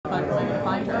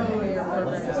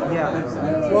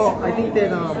Yeah. Well, I think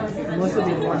that most will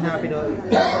be more than happy to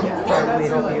probably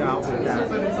help you out with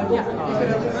that.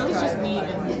 Really just meet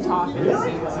and talk and see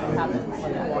what happens.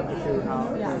 Walk you through how.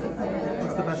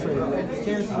 What's the best way to do it?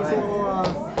 Terrence, can you say a little?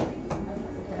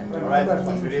 All right.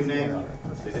 Good evening,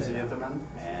 ladies and gentlemen,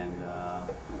 and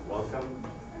welcome.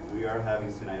 We are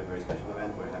having tonight a very special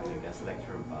event. We're having a guest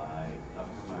lecture by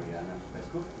Dr. Mariana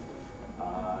Popescu.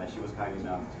 She was kind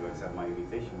enough to accept my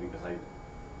invitation because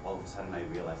all of a sudden I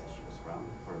realized that she was around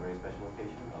for a very special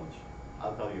occasion.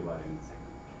 I'll tell you about it in a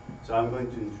second. So I'm going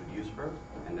to introduce her,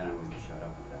 and then I'm going to shut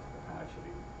up and let her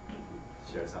actually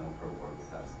share some of her work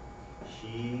with us.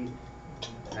 She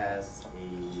has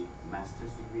a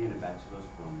master's degree and a bachelor's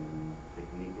from the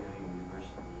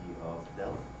University of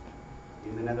Delft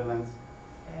in the Netherlands,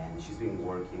 and she's been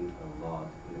working a lot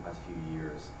in the past few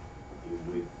years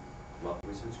with Block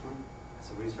Research Group. As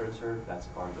a researcher, that's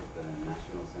part of the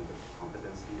National Center for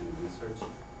Competency and Research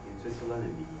in Switzerland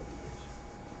and the ETH.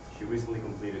 She recently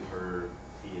completed her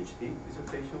PhD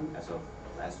dissertation as of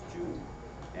last June,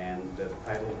 and the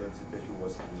title of the dissertation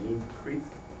was KnitCrete,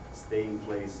 Stay in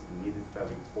Place Knitted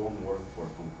Fabric Formwork for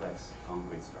Complex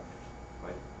Concrete Structures,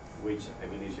 right? Which I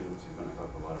believe she's going to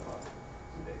talk a lot about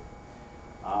today.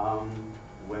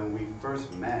 When we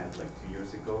first met, like 2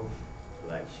 years ago,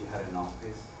 like she had an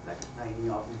office, like a tiny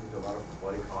office with a lot of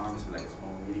robotic arms, and like a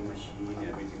small meeting machine, and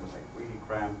everything was like really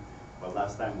cramped. But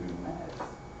last time we met, I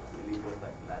believe it was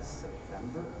like last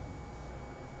September,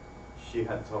 she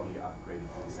had totally upgraded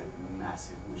to this like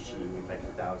massive machine with like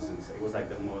thousands. It was like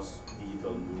the most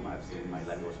detailed loom I've seen in my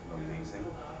life. It was amazing,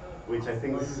 which I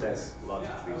think says lots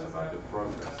of things about the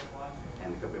progress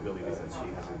and the capabilities that she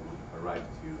has arrived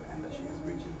to and that she has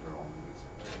reached in her own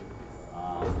research.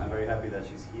 I'm very happy that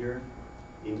she's here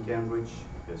in Cambridge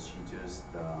because she just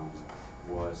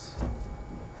was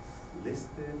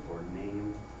listed or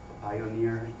named a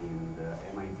pioneer in the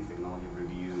MIT Technology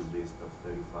Review list of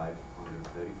 35 under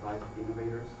 35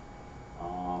 innovators.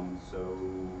 So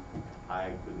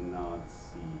I could not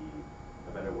see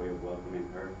a better way of welcoming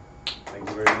her. Thank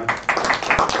you very much.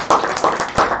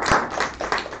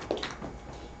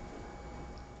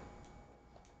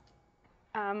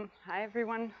 Hi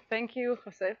everyone. Thank you,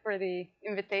 Jose, for the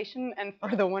invitation and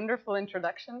for the wonderful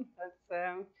introduction.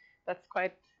 That's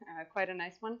quite a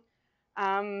nice one.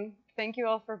 Thank you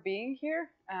all for being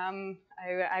here.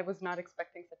 I was not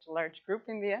expecting such a large group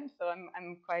in the end, so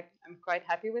I'm quite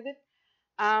happy with it.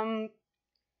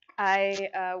 I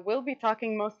will be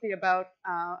talking mostly about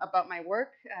my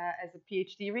work as a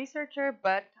PhD researcher,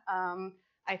 but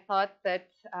I thought that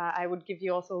I would give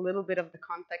you also a little bit of the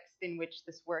context in which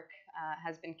this work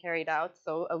has been carried out,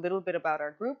 so a little bit about our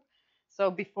group.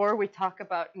 So before we talk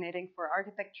about knitting for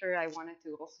architecture, I wanted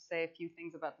to also say a few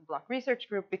things about the Block Research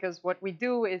Group, because what we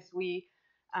do is we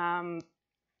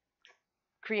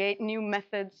create new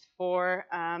methods for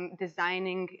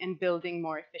designing and building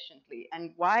more efficiently.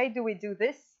 And why do we do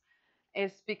this?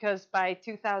 Is because by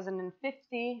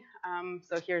 2050,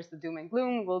 so here's the doom and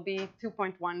gloom, will be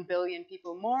 2.1 billion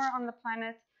people more on the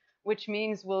planet, which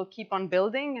means we'll keep on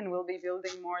building and we'll be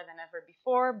building more than ever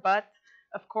before. But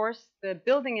of course, the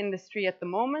building industry at the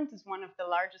moment is one of the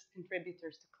largest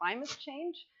contributors to climate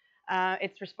change.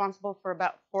 It's responsible for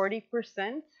about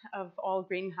 40% of all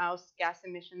greenhouse gas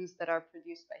emissions that are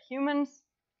produced by humans.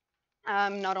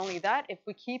 Not only that, if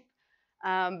we keep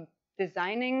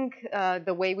designing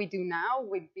the way we do now,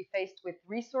 we'd be faced with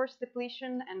resource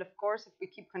depletion. And of course, if we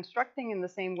keep constructing in the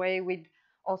same way, we'd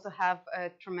also have a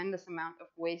tremendous amount of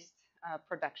waste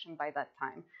production by that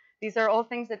time. These are all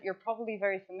things that you're probably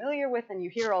very familiar with and you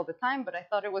hear all the time, but I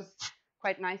thought it was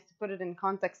quite nice to put it in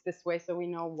context this way so we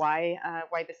know why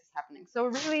this is happening. So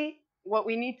really, what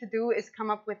we need to do is come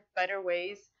up with better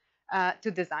ways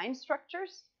to design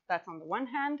structures. That's on the one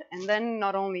hand, and then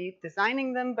not only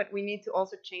designing them, but we need to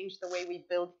also change the way we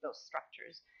build those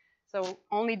structures. So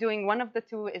only doing one of the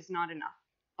two is not enough.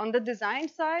 On the design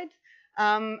side,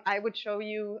 I would show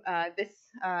you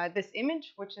this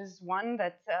image, which is one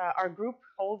that our group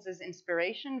holds as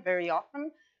inspiration very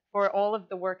often for all of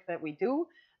the work that we do.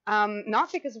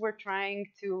 Not because we're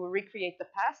trying to recreate the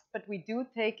past, but we do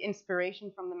take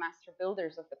inspiration from the master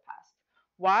builders of the past.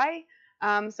 Why?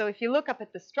 So if you look up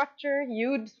at the structure,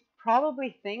 you'd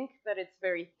probably think that it's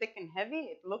very thick and heavy.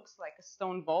 It looks like a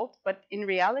stone vault, but in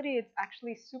reality, it's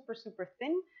actually super, super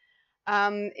thin.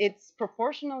 It's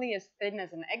proportionally as thin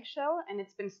as an eggshell, and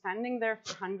it's been standing there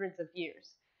for hundreds of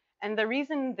years. And the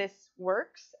reason this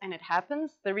works and it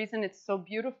happens, the reason it's so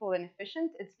beautiful and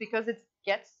efficient, it's because it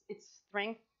gets its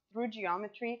strength through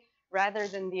geometry rather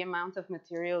than the amount of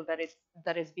material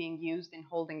that is being used in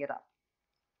holding it up.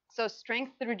 So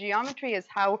strength through geometry is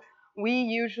how we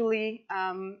usually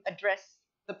address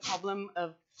the problem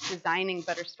of designing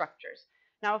better structures.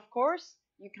 Now, of course,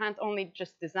 you can't only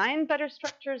just design better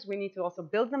structures, we need to also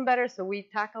build them better, so we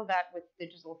tackle that with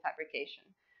digital fabrication.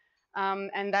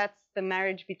 And that's the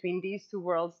marriage between these two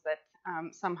worlds that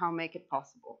somehow make it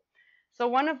possible. So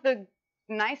one of the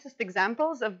nicest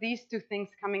examples of these two things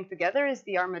coming together is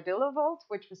the Armadillo Vault,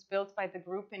 which was built by the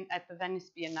group at the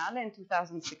Venice Biennale in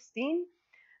 2016.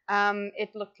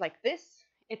 It looked like this.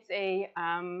 It's a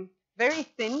very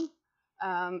thin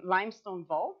limestone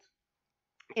vault.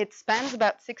 It spans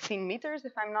about 16 meters,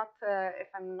 if I'm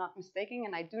not mistaken,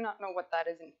 and I do not know what that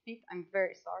is in feet. I'm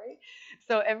very sorry.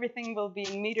 So everything will be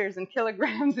in meters and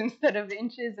kilograms instead of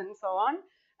inches and so on,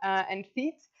 and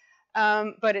feet.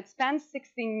 But it spans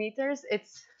 16 meters.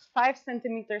 It's 5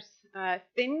 centimeters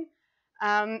thin,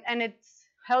 and it's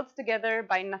held together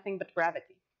by nothing but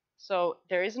gravity. So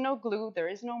there is no glue, there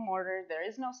is no mortar, there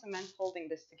is no cement holding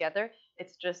this together.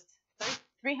 It's just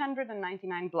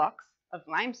 399 blocks of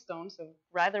limestone, so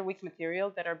rather weak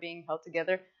material, that are being held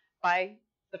together by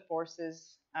the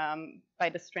forces, by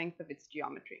the strength of its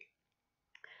geometry.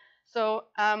 So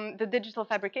the digital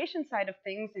fabrication side of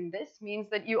things in this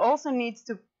means that you also need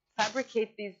to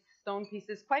fabricate these stone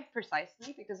pieces quite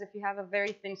precisely, because if you have a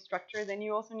very thin structure, then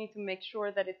you also need to make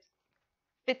sure that it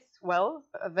fits well,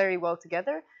 very well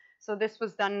together. So this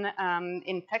was done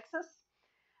in Texas.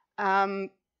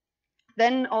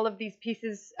 Then all of these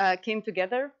pieces came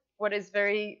together. What is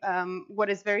very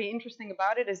interesting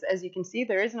about it is, as you can see,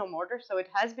 there is no mortar, so it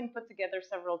has been put together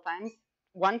several times.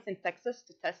 Once in Texas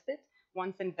to test it,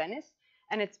 once in Venice,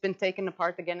 and it's been taken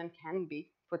apart again and can be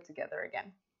put together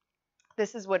again.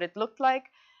 This is what it looked like,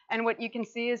 and what you can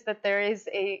see is that there is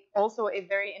also a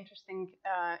very interesting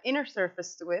inner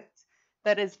surface to it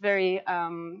that is very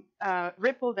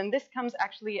rippled, and this comes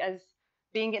actually as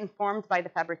being informed by the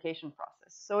fabrication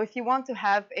process. So if you want to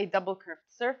have a double curved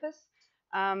surface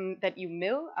that you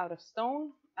mill out of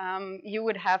stone, you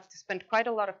would have to spend quite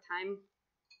a lot of time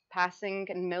passing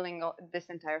and milling this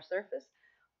entire surface.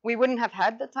 We wouldn't have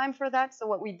had the time for that, so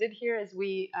what we did here is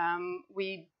we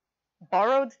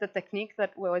borrowed the technique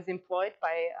that was employed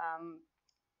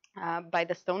by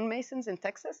the stonemasons in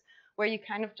Texas, where you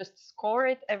kind of just score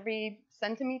it every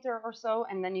centimeter or so,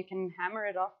 and then you can hammer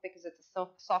it off because it's a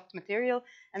soft material,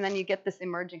 and then you get this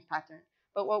emerging pattern.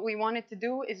 But what we wanted to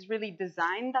do is really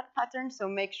design that pattern, so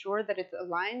make sure that it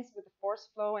aligns with the force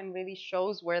flow and really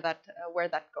shows where that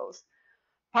goes.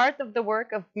 Part of the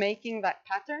work of making that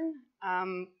pattern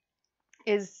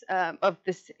is of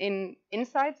this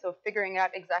inside, so figuring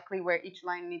out exactly where each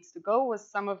line needs to go was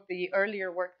some of the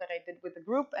earlier work that I did with the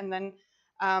group, and then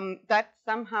that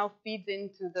somehow feeds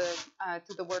into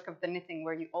the work of the knitting,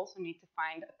 where you also need to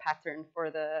find a pattern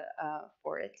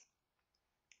for it.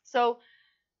 So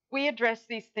we address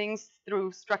these things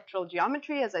through structural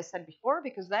geometry, as I said before,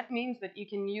 because that means that you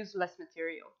can use less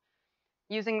material.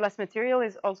 Using less material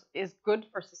is good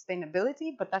for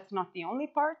sustainability, but that's not the only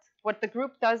part. What the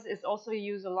group does is also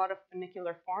use a lot of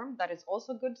funicular form. That is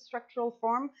also good structural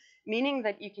form, meaning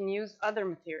that you can use other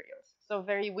materials, so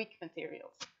very weak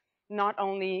materials. Not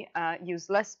only use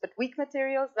less, but weak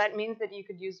materials. That means that you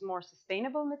could use more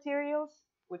sustainable materials,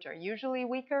 which are usually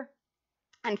weaker.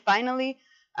 And finally,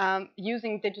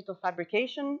 using digital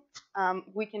fabrication,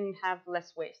 we can have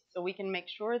less waste. So we can make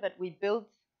sure that we build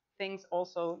things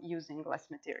also using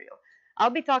less material. I'll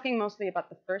be talking mostly about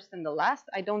the first and the last.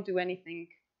 I don't do anything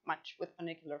much with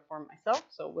funicular form myself,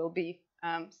 so we'll be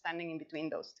standing in between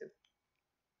those two.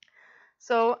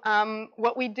 So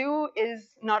what we do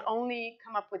is not only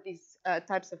come up with these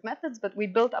types of methods, but we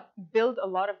build a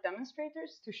lot of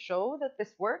demonstrators to show that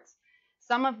this works.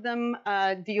 Some of them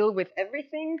deal with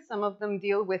everything. Some of them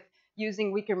deal with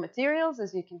using weaker materials,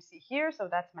 as you can see here. So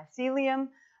that's mycelium.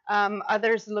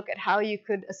 Others look at how you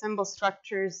could assemble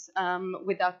structures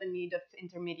without the need of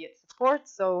intermediate support.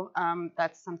 So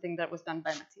that's something that was done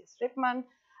by Matthias Rippmann.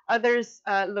 Others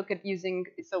look at using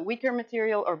weaker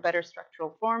material or better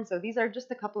structural form. So these are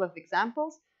just a couple of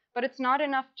examples, but it's not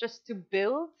enough just to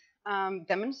build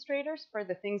demonstrators for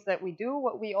the things that we do.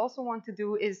 What we also want to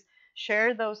do is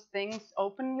share those things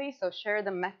openly, so share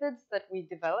the methods that we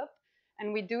develop,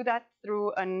 and we do that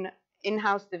through an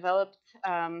in-house developed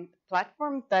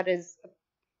platform that is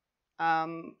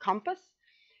Compass.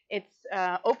 It's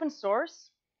open source,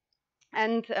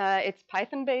 and it's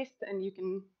Python-based, and you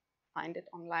can find it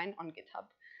online on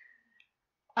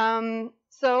GitHub.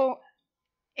 So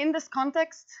in this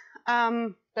context,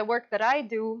 the work that I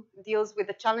do deals with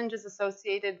the challenges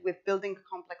associated with building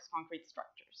complex concrete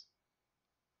structures.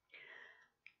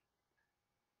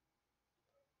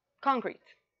 Concrete.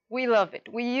 We love it.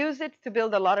 We use it to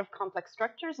build a lot of complex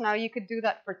structures. Now, you could do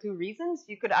that for two reasons.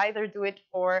 You could either do it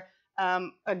for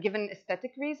a given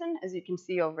aesthetic reason, as you can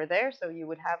see over there, so you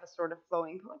would have a sort of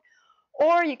flowing hood,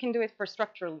 or you can do it for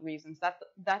structural reasons.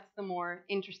 That's the more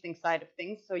interesting side of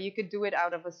things. So you could do it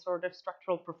out of a sort of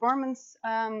structural performance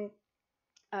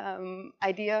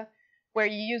idea, where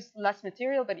you use less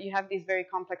material, but you have these very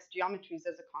complex geometries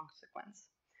as a consequence.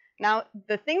 Now,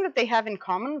 the thing that they have in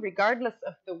common, regardless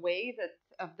of the way that,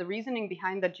 of the reasoning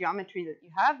behind the geometry that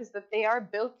you have, is that they are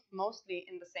built mostly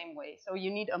in the same way. So you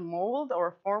need a mold or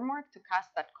a formwork to cast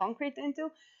that concrete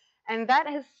into, and that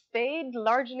has stayed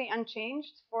largely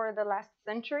unchanged for the last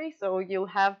century. So you'll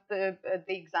have the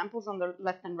examples on the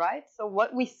left and right. So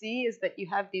what we see is that you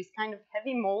have these kind of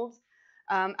heavy molds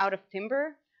out of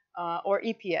timber or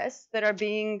EPS that are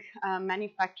being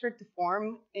manufactured to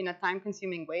form in a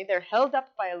time-consuming way. They're held up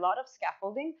by a lot of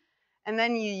scaffolding, and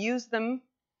then you use them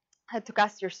to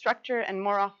cast your structure, and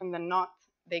more often than not,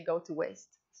 they go to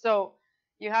waste. So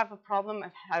you have a problem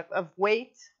of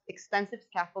weight, expensive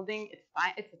scaffolding.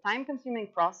 It's a time-consuming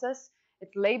process.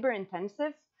 It's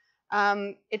labor-intensive.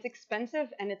 It's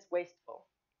expensive, and it's wasteful.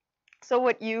 So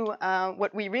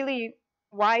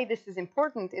why this is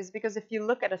important is because if you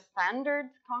look at a standard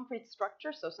concrete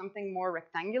structure, so something more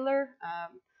rectangular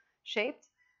shaped,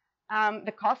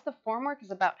 the cost of formwork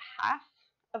is about half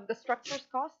of the structure's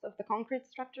cost, of the concrete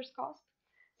structure's cost.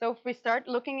 So if we start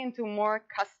looking into more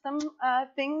custom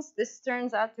things, this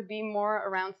turns out to be more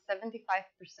around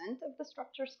 75% of the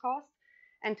structure's cost.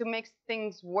 And to make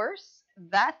things worse,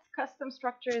 that custom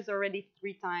structure is already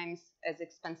 3 times as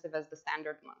expensive as the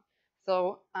standard one.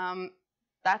 So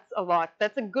that's a lot.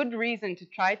 That's a good reason to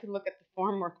try to look at the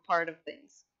formwork part of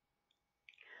things.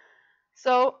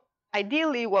 So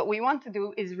ideally, what we want to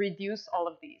do is reduce all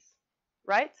of these,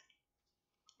 right?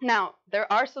 Now, there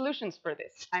are solutions for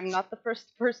this. I'm not the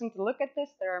first person to look at this.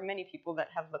 There are many people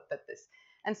that have looked at this.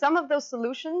 And some of those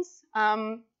solutions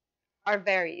are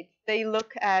varied. They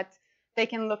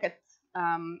can look at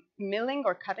milling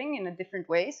or cutting in a different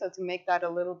way, so to make that a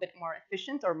little bit more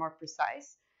efficient or more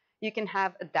precise. You can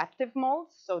have adaptive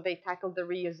molds, so they tackle the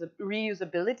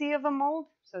reusability of a mold,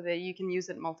 so that you can use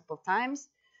it multiple times.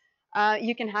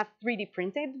 You can have 3D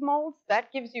printed molds.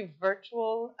 That gives you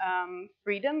virtual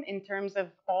freedom in terms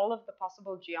of all of the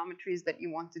possible geometries that you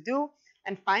want to do.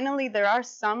 And finally, there are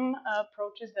some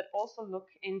approaches that also look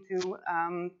into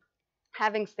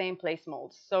having stay-in-place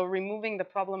molds. So removing the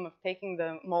problem of taking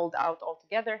the mold out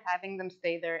altogether, having them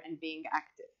stay there and being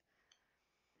active.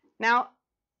 Now,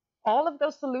 all of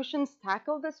those solutions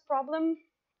tackle this problem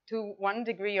to one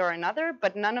degree or another,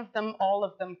 but none of them, all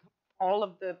of the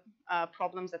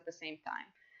problems at the same time.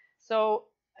 So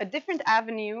a different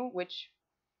avenue, which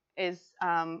is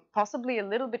possibly a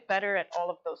little bit better at all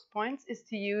of those points, is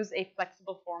to use a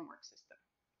flexible formwork system.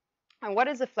 And what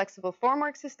is a flexible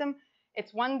formwork system?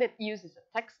 It's one that uses a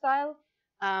textile,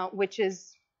 which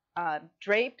is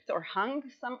draped or hung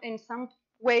in some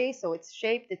way, so it's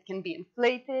shaped, it can be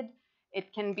inflated,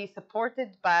 it can be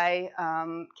supported by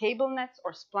cable nets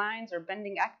or splines or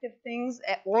bending active things,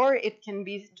 or it can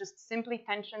be just simply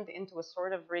tensioned into a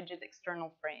sort of rigid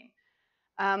external frame.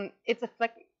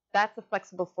 That's a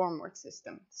flexible formwork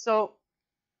system. So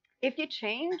if you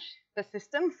change the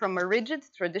system from a rigid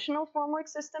traditional formwork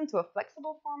system to a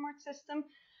flexible formwork system,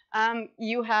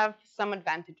 you have some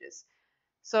advantages.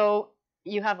 So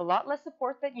you have a lot less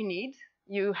support that you need.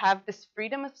 You have this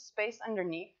freedom of space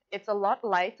underneath. It's a lot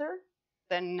lighter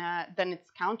than its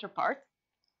counterpart,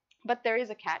 but there is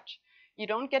a catch. You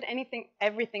don't get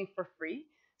everything for free.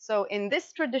 So in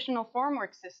this traditional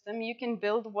formwork system, you can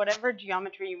build whatever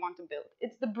geometry you want to build.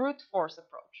 It's the brute force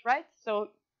approach, right? So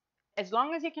as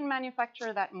long as you can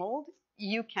manufacture that mold,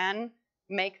 you can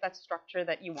make that structure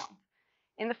that you want.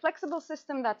 In the flexible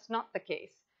system, that's not the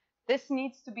case. This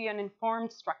needs to be an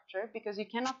informed structure because you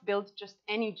cannot build just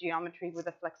any geometry with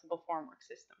a flexible formwork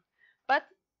system. But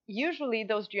usually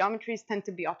those geometries tend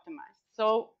to be optimized.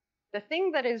 So the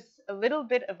thing that is a little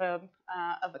bit of a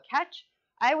catch,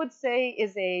 I would say,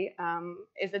 is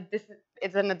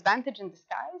an advantage in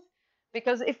disguise,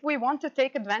 because if we want to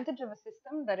take advantage of a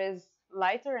system that is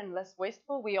lighter and less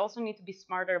wasteful, we also need to be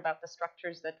smarter about the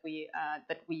structures that we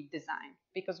design,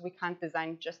 because we can't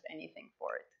design just anything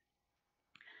for it.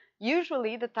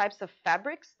 Usually, the types of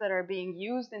fabrics that are being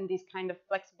used in these kind of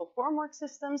flexible formwork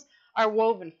systems are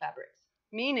woven fabrics,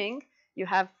 meaning you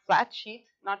have flat sheet,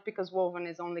 not because woven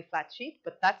is only flat sheet,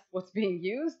 but that's what's being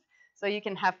used. So you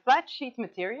can have flat sheet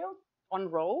material on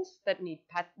rolls that needs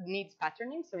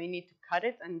patterning, so you need to cut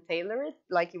it and tailor it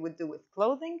like you would do with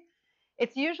clothing.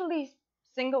 It's usually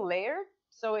single layer,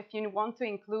 so if you want to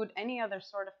include any other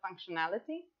sort of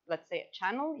functionality, let's say, a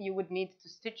channel, you would need to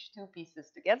stitch two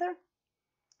pieces together.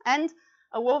 And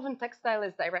a woven textile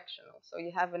is directional. So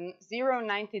you have a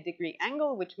 90-degree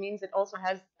angle, which means it also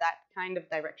has that kind of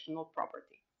directional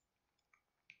property.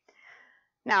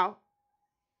 Now,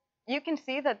 you can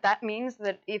see that that means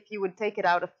that if you would take it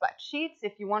out of flat sheets,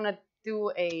 if you want to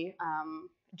do a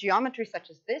geometry such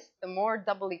as this, the more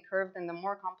doubly curved and the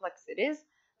more complex it is,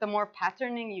 the more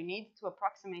patterning you need to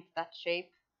approximate that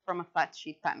shape from a flat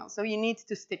sheet panel. So you need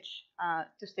to stitch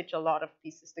a lot of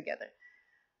pieces together.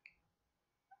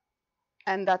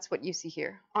 And that's what you see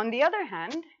here. On the other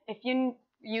hand, if you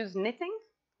use knitting,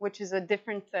 which is a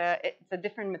different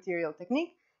material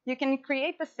technique, you can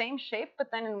create the same shape, but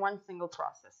then in one single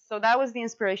process. So that was the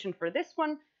inspiration for this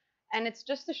one. And it's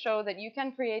just to show that you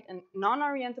can create a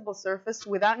non-orientable surface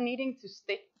without needing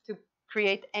to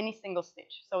create any single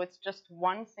stitch. So it's just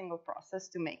one single process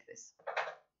to make this.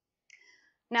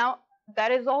 Now,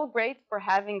 that is all great for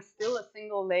having still a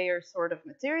single layer sort of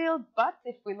material, but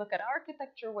if we look at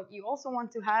architecture, what you also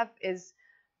want to have is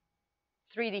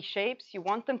 3D shapes. You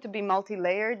want them to be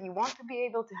multi-layered. You want to be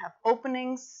able to have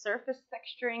openings, surface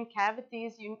texturing,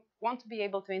 cavities. You want to be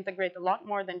able to integrate a lot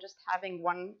more than just having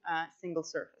one single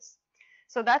surface.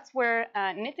 So that's where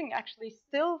knitting actually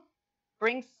still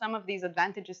brings some of these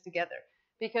advantages together,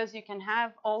 because you can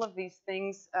have all of these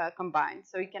things combined.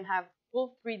 So you can have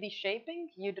full 3D shaping.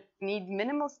 You need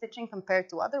minimal stitching compared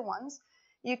to other ones.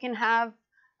 You can have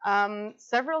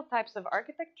several types of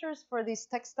architectures for these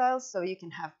textiles. So you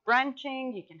can have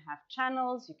branching, you can have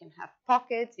channels, you can have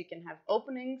pockets, you can have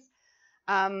openings,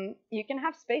 you can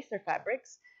have spacer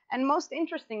fabrics, and most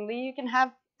interestingly, you can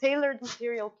have tailored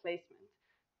material placement.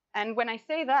 And when I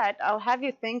say that, I'll have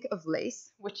you think of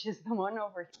lace, which is the one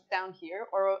down here,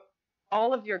 or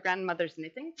all of your grandmother's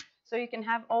knitting. So you can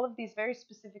have all of these very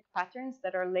specific patterns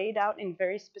that are laid out in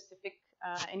very specific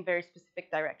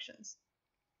directions.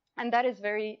 And that is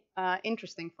very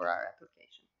interesting for our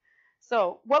application.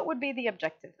 So what would be the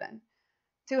objective then?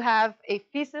 To have a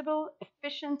feasible,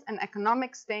 efficient, and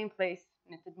economic stay-in-place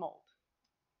knitted mold.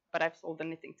 But I've sold the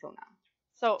knitting till now.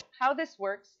 So how this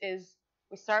works is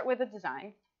we start with a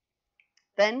design,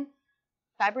 then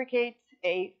fabricate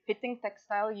a fitting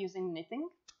textile using knitting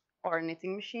or a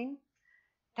knitting machine,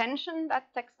 tension that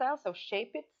textile, so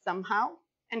shape it somehow,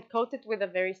 and coat it with a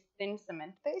very thin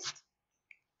cement paste,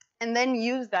 and then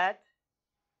use that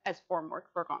as formwork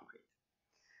for concrete.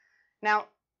 Now,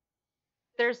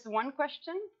 there's one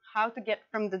question, how to get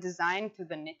from the design to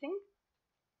the knitting,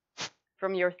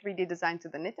 from your 3D design to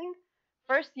the knitting.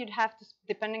 First, you'd have to,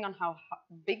 depending on how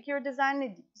big your design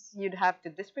is, you'd have to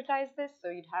discretize this, so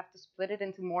you'd have to split it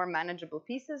into more manageable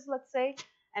pieces, let's say,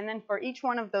 and then for each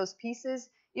one of those pieces,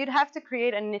 you'd have to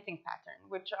create a knitting pattern,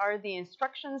 which are the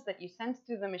instructions that you send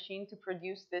to the machine to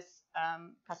produce this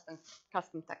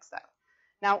custom textile.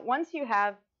 Now, once you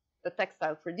have the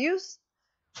textile produced,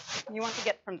 you want to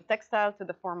get from the textile to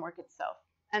the formwork itself.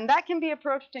 And that can be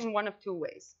approached in one of two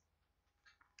ways.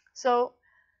 So,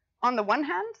 on the one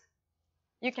hand,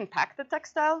 you can pack the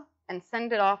textile and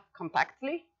send it off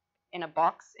compactly in a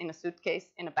box, in a suitcase,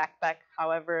 in a backpack,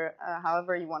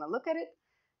 however you want to look at it.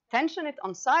 Tension it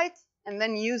on site, and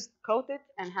then coat it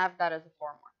and have that as a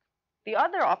formwork. The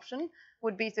other option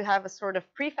would be to have a sort of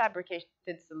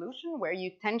prefabricated solution where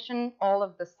you tension all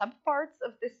of the subparts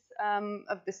of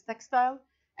this textile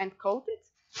and coat it,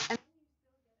 and then you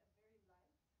still get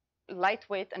a very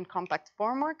lightweight and compact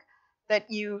formwork that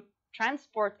you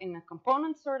transport in a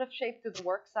component sort of shape to the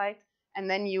work site, and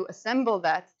then you assemble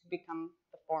that to become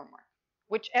the formwork.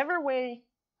 Whichever way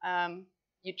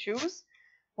you choose,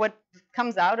 what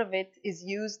comes out of it is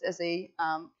used as a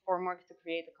formwork to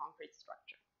create a concrete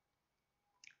structure.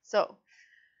 So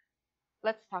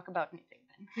let's talk about knitting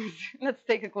then. Let's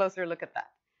take a closer look at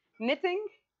that. Knitting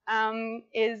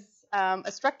is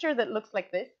a structure that looks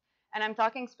like this, and I'm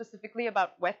talking specifically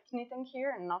about weft knitting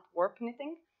here and not warp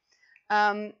knitting.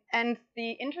 And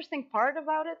the interesting part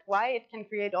about it, why it can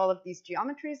create all of these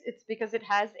geometries, it's because it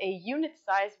has a unit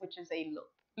size, which is a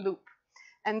loop.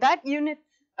 And that unit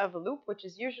of a loop, which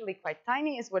is usually quite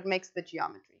tiny, is what makes the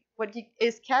geometry. What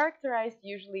is characterized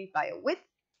usually by a width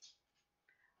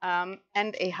and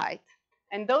a height.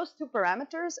 And those two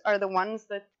parameters are the ones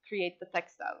that create the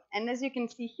textile. And as you can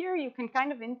see here, you can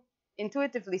kind of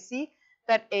intuitively see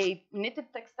that a knitted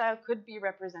textile could be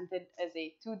represented as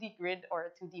a 2D grid or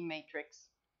a 2D matrix,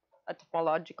 a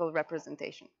topological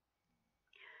representation.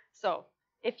 So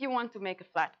if you want to make a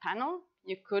flat panel,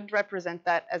 you could represent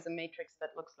that as a matrix that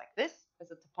looks like this, as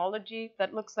a topology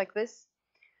that looks like this.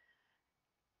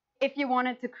 If you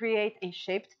wanted to create a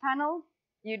shaped panel,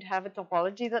 you'd have a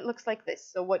topology that looks like this.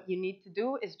 So what you need to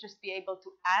do is just be able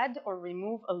to add or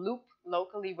remove a loop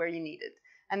locally where you need it.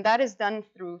 And that is done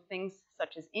through things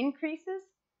such as increases,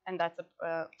 and that's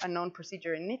a known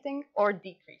procedure in knitting, or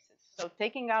decreases. So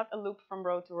taking out a loop from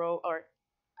row to row or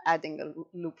adding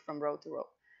a loop from row to row.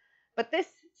 But this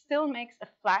still makes a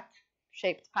flat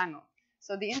shaped panel.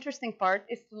 So the interesting part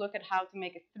is to look at how to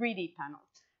make a 3D panel.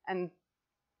 And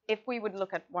if we would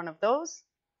look at one of those,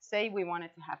 say we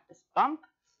wanted to have this bump,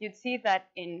 you'd see that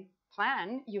in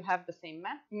plan you have the same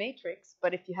matrix,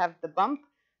 but if you have the bump,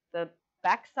 the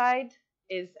backside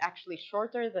is actually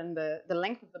shorter than the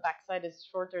length of the backside is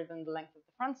shorter than the length of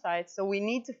the front side. So we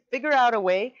need to figure out a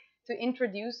way to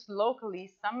introduce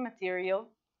locally some material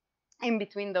in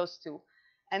between those two.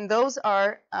 And those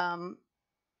are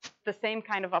the same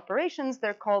kind of operations.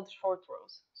 They're called short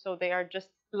rows. So they are just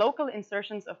local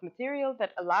insertions of material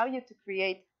that allow you to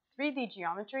create 3D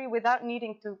geometry without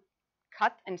needing to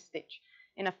cut and stitch.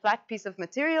 In a flat piece of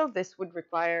material, this would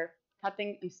require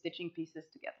cutting and stitching pieces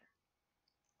together.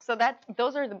 So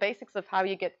those are the basics of how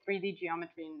you get 3D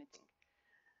geometry in knitting.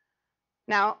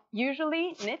 Now,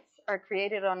 usually knits are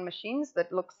created on machines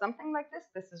that look something like this.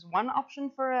 This is one option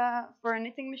for a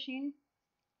knitting machine.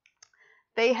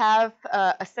 They have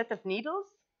a set of needles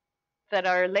that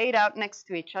are laid out next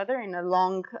to each other in a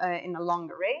long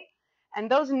array, and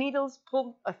those needles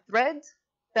pull a thread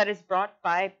that is brought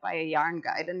by a yarn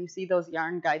guide, and you see those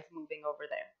yarn guides moving over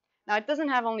there. Now, it doesn't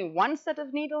have only one set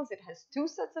of needles; it has two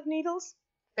sets of needles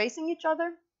facing each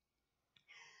other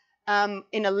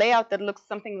in a layout that looks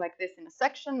something like this in a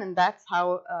section, and that's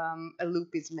how a loop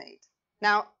is made.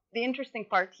 Now, the interesting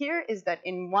part here is that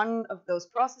in one of those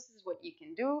processes, what you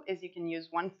can do is you can use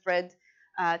one thread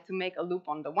to make a loop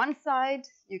on the one side.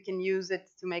 You can use it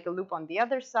to make a loop on the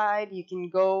other side. You can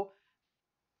go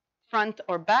front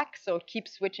or back, so keep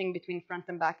switching between front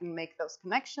and back and make those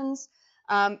connections.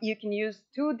 You can use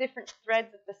two different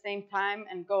threads at the same time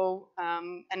and go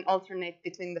and alternate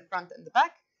between the front and the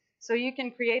back. So you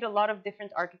can create a lot of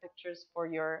different architectures for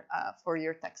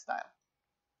your textile.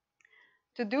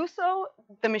 To do so,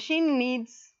 the machine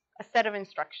needs a set of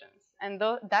instructions, and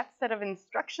that set of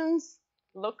instructions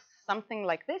looks something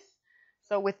like this.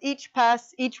 So with each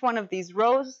pass, each one of these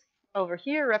rows over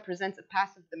here represents a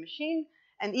pass of the machine,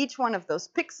 and each one of those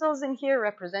pixels in here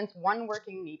represents one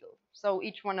working needle. So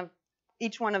each one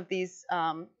of these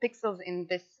pixels in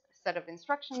this set of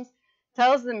instructions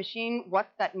tells the machine what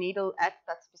that needle at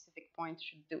that specific point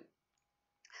should do.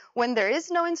 When there is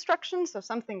no instruction, so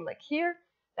something like here,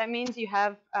 that means you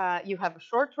have a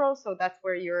short row, so that's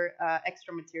where your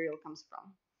extra material comes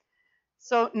from.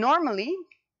 So normally,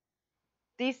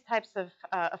 these types of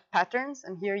patterns,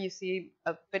 and here you see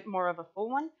a bit more of a full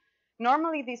one,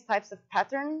 normally these types of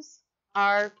patterns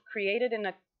are created in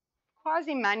a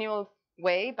quasi-manual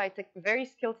way by very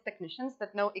skilled technicians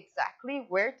that know exactly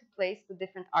where to place the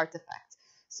different artifacts.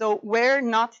 So where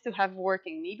not to have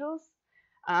working needles,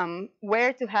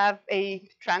 where to have a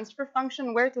transfer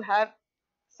function, where to have,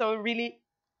 so really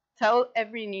tell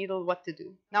every needle what to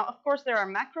do. Now, of course, there are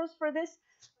macros for this,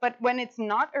 but when it's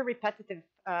not a repetitive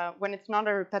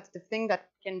thing, that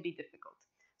can be difficult.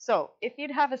 So if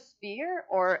you'd have a spear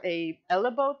or a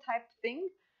elbow type thing,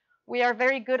 we are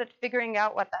very good at figuring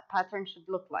out what that pattern should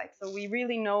look like. So we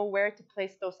really know where to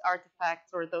place those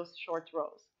artifacts or those short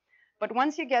rows. But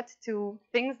once you get to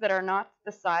things that are not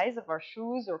the size of our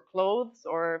shoes or clothes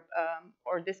or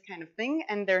this kind of thing,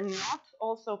 and they're not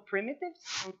also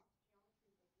primitives,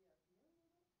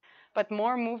 but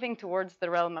more moving towards the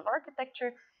realm of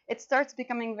architecture, it starts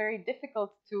becoming very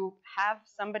difficult to have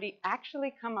somebody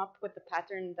actually come up with the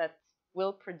pattern that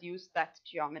will produce that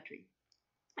geometry.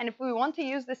 And if we want to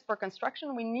use this for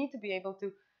construction, we need to be able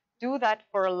to do that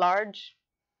for a large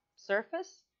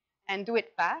surface and do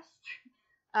it fast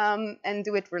and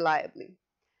do it reliably.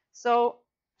 So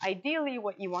ideally,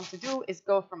 what you want to do is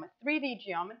go from a 3D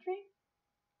geometry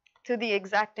to the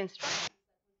exact instruction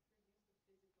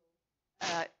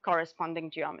corresponding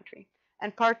geometry.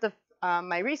 And part of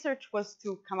my research was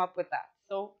to come up with that.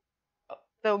 So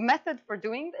the method for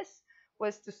doing this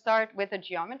was to start with a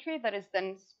geometry that is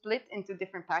then split into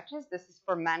different patches. This is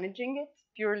for managing it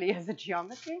purely as a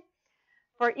geometry.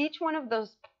 For each one of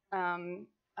those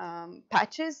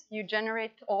patches, you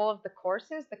generate all of the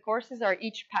courses. The courses are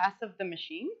each pass of the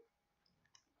machine.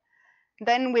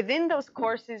 Then within those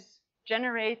courses,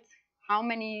 generate how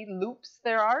many loops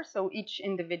there are, so each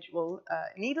individual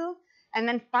needle. And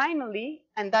then finally,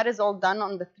 and that is all done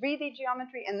on the 3D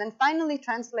geometry, and then finally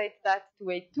translate that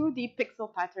to a 2D pixel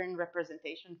pattern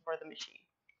representation for the machine.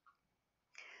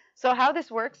 So how this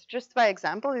works, just by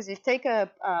example, is you take a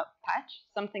patch,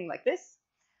 something like this,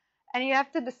 And you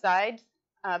have to decide,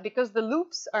 because the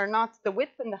loops are not, the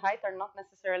width and the height are not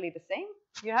necessarily the same,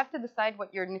 you have to decide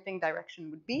what your knitting direction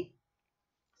would be.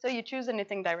 So you choose a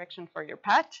knitting direction for your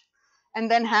patch, and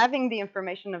then having the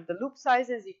information of the loop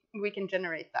sizes, we can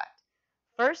generate that.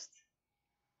 First,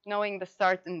 knowing the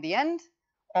start and the end,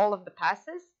 all of the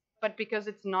passes, but because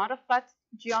it's not a flat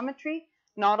geometry,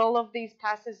 not all of these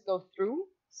passes go through.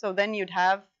 So then you'd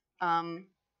have, then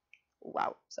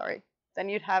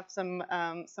you'd have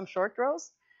some short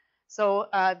rows. So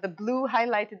the blue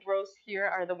highlighted rows here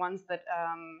are the ones that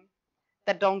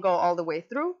that don't go all the way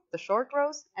through, the short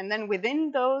rows. And then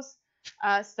within those,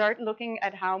 start looking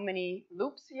at how many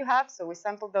loops you have. So we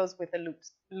sample those with a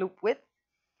loop width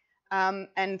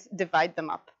and divide them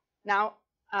up. Now,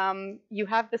 you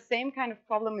have the same kind of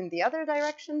problem in the other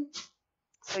direction.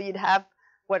 So you'd have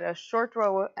what a short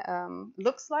row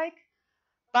looks like,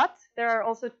 but there are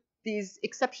also these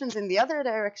exceptions in the other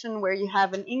direction where you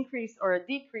have an increase or a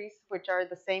decrease, which are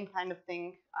the same kind of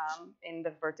thing in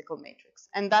the vertical matrix.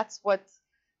 And that's what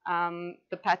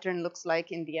the pattern looks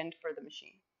like in the end for the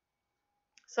machine.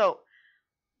 So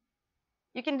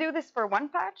you can do this for one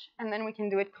patch, and then we can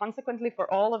do it consequently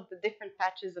for all of the different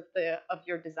patches of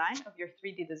your design, of your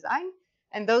 3D design.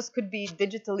 And those could be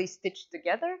digitally stitched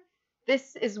together.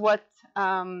 This is what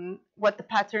the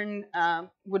pattern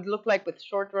would look like with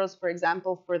short rows, for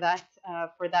example, for that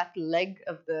leg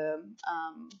of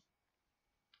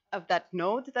that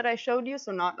node that I showed you.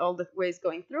 So not all the ways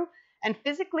going through. And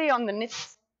physically on the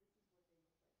knits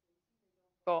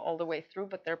go all the way through,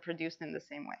 but they're produced in the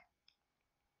same way.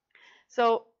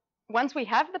 So once we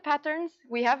have the patterns,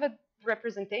 we have a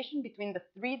representation between the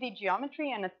 3D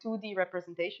geometry and a 2D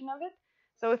representation of it.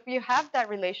 So if you have that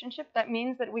relationship, that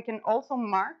means that we can also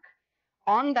mark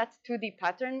on that 2D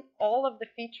pattern all of the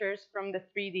features from the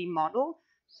 3D model,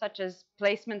 such as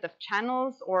placement of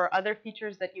channels or other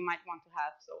features that you might want to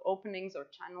have, so openings or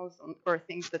channels or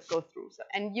things that go through. So,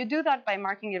 and you do that by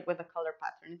marking it with a color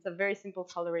pattern. It's a very simple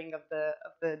coloring of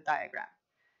the diagram.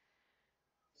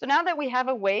 So now that we have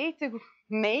a way to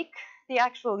make the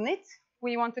actual knit,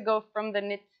 we want to go from the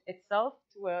knit itself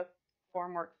to a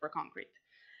formwork for concrete.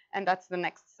 And that's the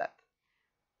next step.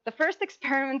 The first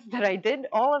experiments that I did,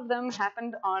 all of them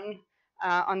happened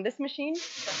on this machine.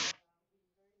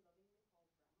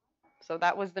 So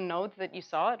that was the node that you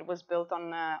saw. It was built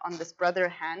on this Brother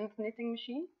hand knitting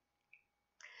machine.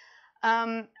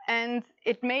 And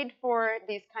it made for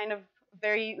these kind of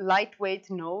very lightweight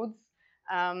nodes.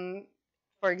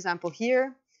 For example,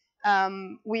 here,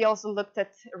 we also looked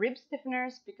at rib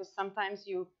stiffeners because sometimes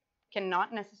you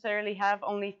cannot necessarily have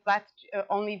only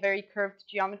very curved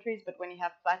geometries, but when you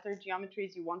have flatter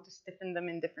geometries, you want to stiffen them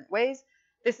in different ways.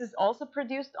 This is also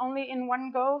produced only in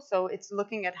one go, so it's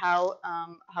looking at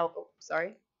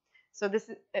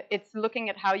it's looking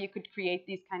at how you could create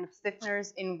these kind of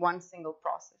stiffeners in one single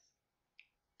process.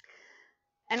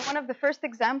 And one of the first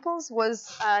examples was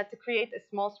to create a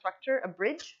small structure, a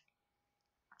bridge.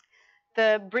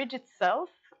 The bridge itself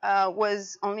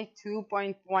was only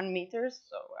 2.1 meters,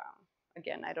 so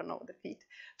again, I don't know the feet,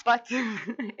 but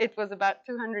it was about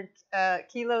 200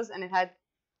 kilos, and it had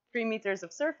 3 meters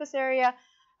of surface area.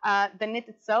 The knit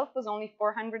itself was only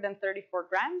 434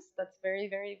 grams. That's very,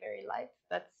 very, very light.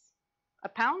 That's a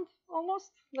pound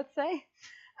almost, let's say.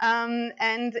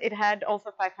 And it had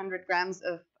also 500 grams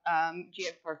of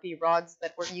GFRP rods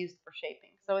that were used for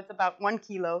shaping. So it's about 1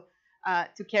 kilo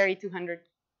to carry 200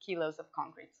 kilos of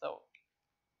concrete. So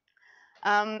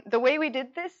the way we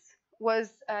did this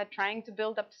was trying to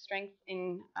build up strength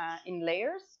in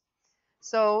layers.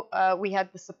 So we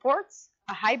had the supports,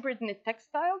 a hybrid knit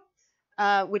textile,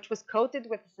 which was coated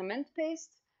with a cement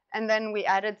paste, and then we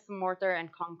added some mortar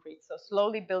and concrete, so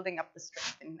slowly building up the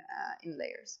strength in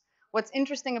layers. What's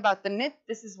interesting about the knit,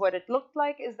 this is what it looked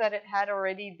like, is that it had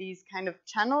already these kind of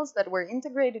channels that were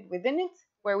integrated within it,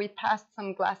 where we passed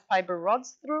some glass fiber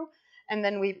rods through, and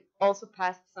then we also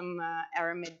passed some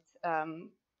aramid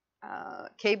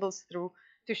cables through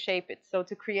to shape it, so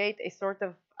to create a sort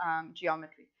of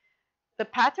geometry. The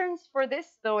patterns for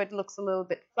this, though it looks a little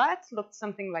bit flat, looked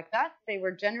something like that. They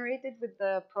were generated with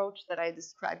the approach that I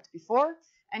described before.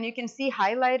 And you can see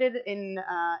highlighted in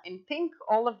pink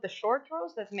all of the short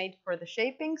rows that made for the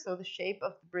shaping, so the shape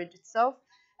of the bridge itself.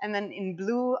 And then in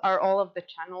blue are all of the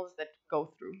channels that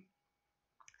go through.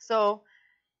 So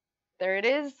there it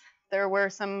is. There were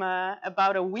some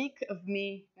about a week of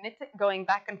me going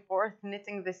back and forth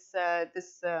knitting this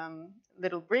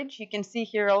little bridge. You can see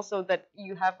here also that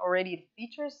you have already the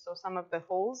features, so some of the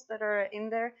holes that are in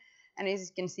there. And as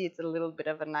you can see, it's a little bit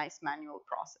of a nice manual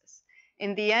process.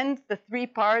 In the end, the 3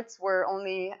 parts were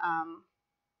only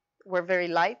were very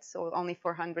light, so only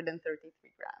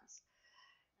 433 grams.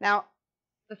 Now,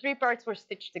 the 3 parts were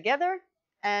stitched together,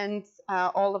 and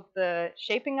all of the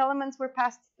shaping elements were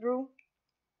passed through,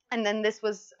 and then this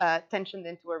was tensioned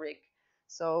into a rig.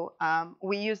 So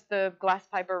we used the glass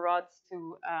fiber rods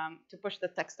to push the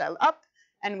textile up,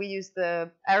 and we used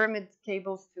the aramid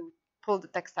cables to pull the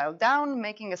textile down,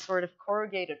 making a sort of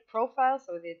corrugated profile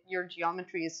so that your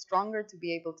geometry is stronger to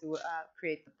be able to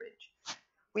create the bridge.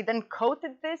 We then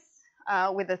coated this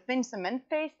with a thin cement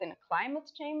paste in a climate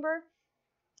chamber.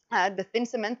 The thin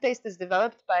cement paste is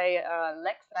developed by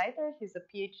Lex Reiter. He's a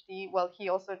PhD. Well, he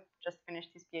also just finished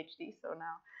his PhD, so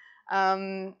now.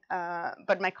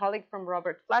 But my colleague from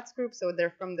Robert Flatt's group, so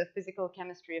they're from the physical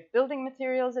chemistry of building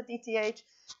materials at ETH,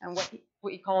 and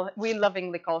we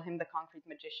lovingly call him the concrete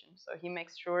magician. So he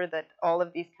makes sure that all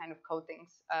of these kind of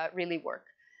coatings really work.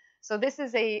 So this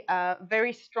is a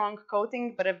very strong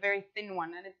coating, but a very thin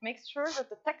one, and it makes sure that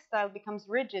the textile becomes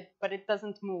rigid, but it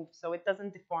doesn't move, so it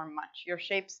doesn't deform much. Your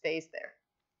shape stays there.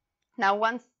 Now,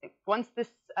 once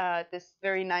this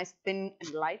very nice thin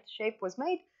and light shape was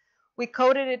made, we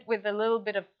coated it with a little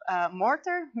bit of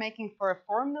mortar, making for a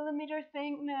 4mm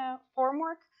thin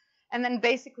formwork, and then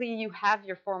basically you have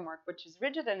your formwork, which is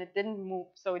rigid and it didn't move,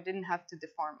 so it didn't have to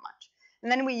deform much.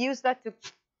 And then we used that to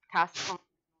cast on.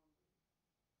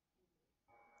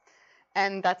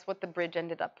 And that's what the bridge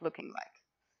ended up looking like.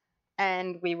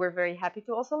 And we were very happy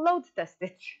to also load test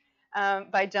it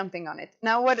by jumping on it.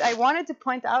 Now, what I wanted to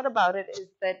point out about it is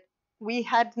that we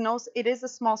had it is a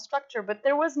small structure, but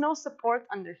there was no support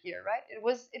under here, right? It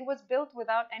was built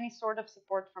without any sort of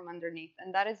support from underneath.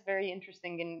 And that is very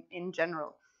interesting in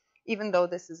general, even though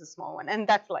this is a small one. And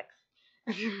that's like,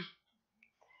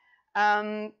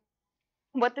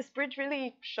 what this bridge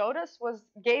really showed us was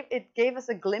gave us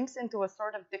a glimpse into a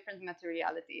sort of different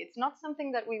materiality. It's not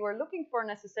something that we were looking for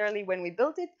necessarily when we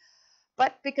built it,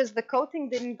 but because the coating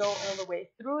didn't go all the way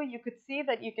through, you could see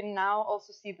that you can now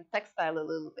also see the textile a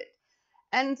little bit.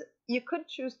 And you could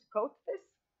choose to coat this,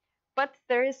 but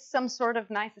there is some sort of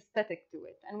nice aesthetic to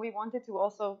it. And we wanted to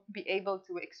also be able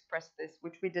to express this,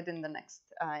 which we did in the next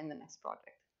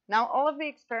project. Now, all of the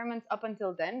experiments up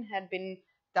until then had been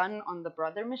done on the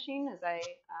brother machine,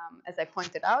 as I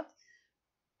pointed out,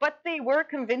 but they were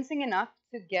convincing enough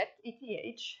to get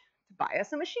ETH to buy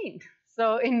us a machine.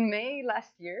 So in May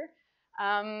last year,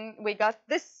 we got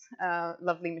this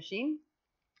lovely machine,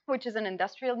 which is an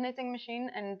industrial knitting machine,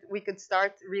 and we could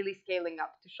start really scaling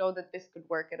up to show that this could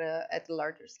work at a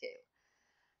larger scale.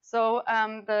 So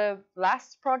the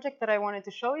last project that I wanted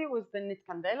to show you was the Knit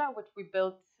Candela, which we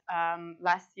built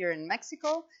last year in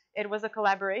Mexico. It was a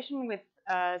collaboration with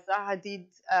Zahadid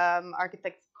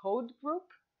Architects Code Group,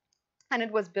 and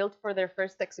it was built for their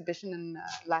first exhibition in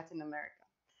Latin America.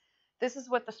 This is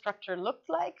what the structure looked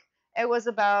like. It was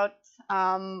about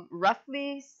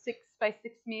roughly 6 by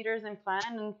 6 meters in plan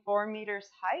and 4 meters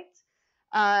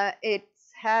height. It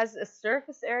has a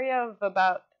surface area of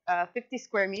about 50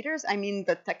 square meters. I mean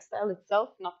the textile itself,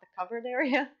 not the covered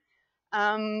area.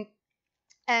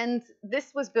 And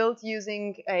this was built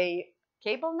using a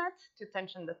cable net to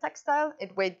tension the textile.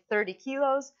 It weighed 30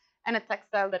 kilos, and a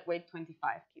textile that weighed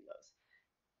 25 kilos.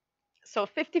 So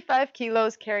 55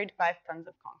 kilos carried 5 tons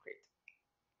of concrete.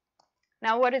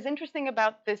 Now, what is interesting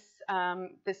about this,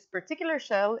 this particular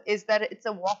shell is that it's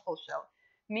a waffle shell,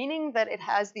 meaning that it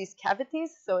has these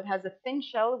cavities. So it has a thin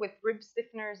shell with rib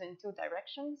stiffeners in 2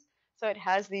 directions. So it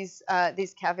has these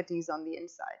cavities on the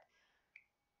inside.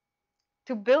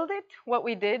 To build it, what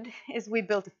we did is we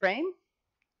built a frame.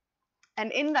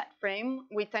 And in that frame,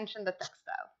 we tensioned the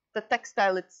textile. The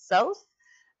textile itself,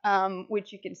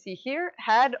 which you can see here,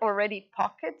 had already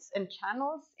pockets and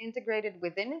channels integrated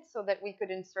within it so that we could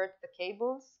insert the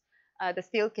cables, the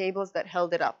steel cables that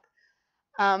held it up.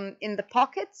 In the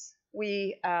pockets,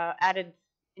 we added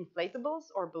inflatables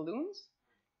or balloons,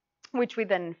 which we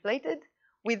then inflated.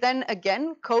 We then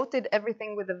again coated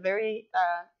everything with a very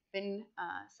thin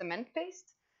cement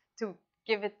paste to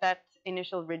give it that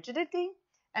initial rigidity.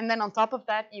 And then on top of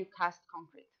that, you cast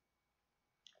concrete.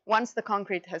 Once the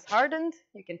concrete has hardened,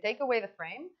 you can take away the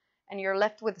frame, and you're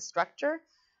left with a structure.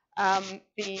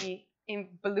 The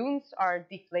balloons are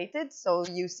deflated, so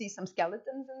you see some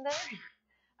skeletons in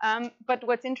there. But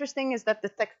what's interesting is that the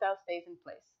textile stays in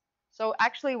place. So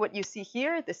actually what you see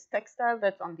here, this textile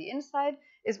that's on the inside,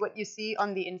 is what you see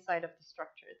on the inside of the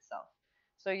structure itself.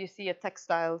 So you see a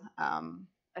textile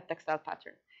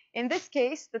pattern. In this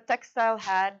case, the textile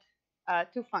had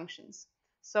 2 functions.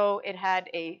 So it had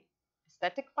a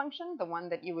aesthetic function, the one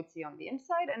that you would see on the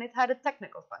inside, and it had a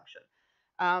technical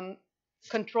function,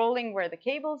 controlling where the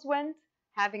cables went,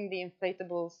 having the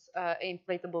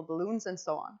inflatable balloons, and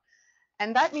so on.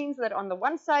 And that means that on the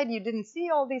one side, you didn't see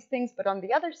all these things, but on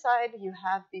the other side, you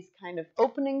have these kind of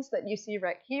openings that you see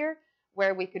right here,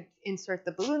 where we could insert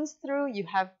the balloons through. You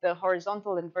have the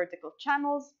horizontal and vertical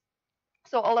channels.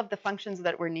 So all of the functions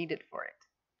that were needed for it.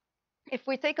 If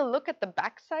we take a look at the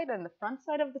back side and the front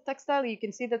side of the textile, you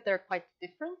can see that they're quite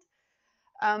different.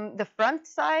 The front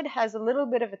side has a little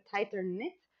bit of a tighter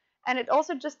knit, and it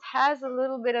also just has a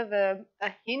little bit of a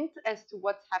hint as to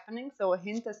what's happening, so a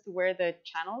hint as to where the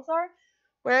channels are.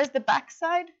 Whereas the back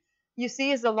side, you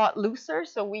see, is a lot looser,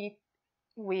 so we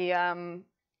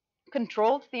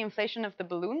controlled the inflation of the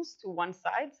balloons to one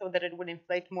side so that it would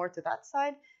inflate more to that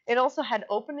side. It also had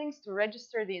openings to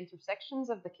register the intersections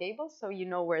of the cables, so you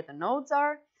know where the nodes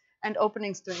are, and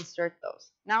openings to insert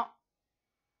those. Now,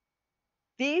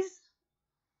 these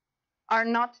are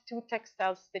not two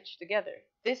textiles stitched together.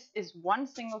 This is one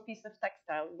single piece of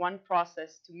textile, one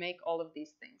process to make all of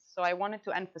these things. So I wanted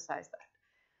to emphasize that.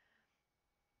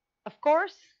 Of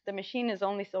course, the machine is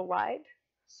only so wide,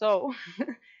 so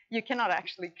you cannot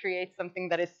actually create something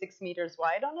that is 6 meters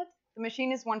wide on it. The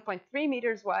machine is 1.3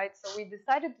 meters wide, so we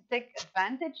decided to take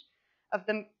advantage of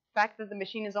the fact that the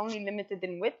machine is only limited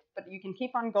in width, but you can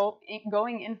keep on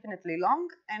going infinitely long,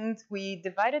 and we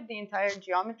divided the entire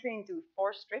geometry into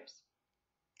 4 strips.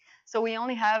 So we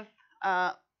only have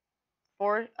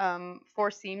 4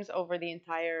 seams over the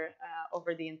entire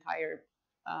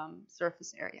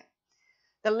surface area.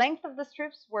 The length of the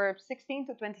strips were 16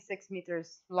 to 26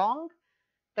 meters long.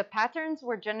 The patterns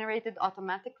were generated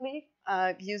automatically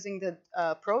using the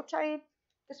approach I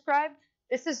described.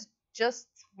 This is just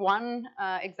one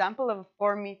example of a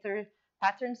 4-meter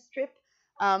pattern strip.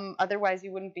 Otherwise,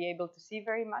 you wouldn't be able to see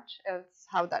very much of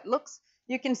how that looks.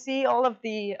 You can see all of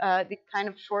the kind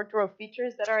of short row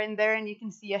features that are in there, and you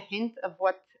can see a hint of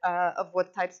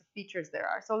what types of features there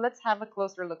are. So let's have a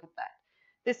closer look at that.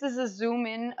 This is a zoom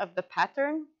in of the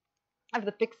pattern, of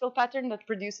the pixel pattern that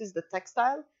produces the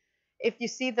textile. If you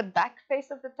see the back face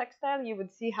of the textile, you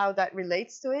would see how that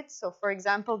relates to it. So for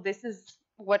example, this is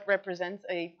what represents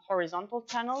a horizontal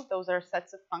channel. Those are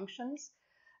sets of functions.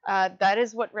 That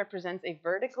is what represents a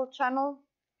vertical channel.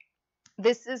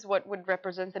 This is what would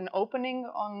represent an opening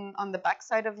on the back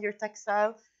side of your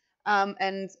textile.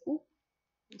 And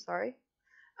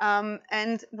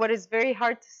what is very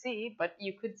hard to see, but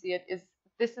you could see it, is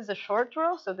this is a short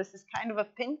row, so this is kind of a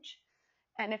pinch.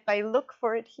 And if I look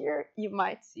for it here, you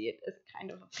might see it as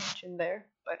kind of a pinch in there,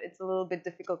 but it's a little bit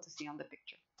difficult to see on the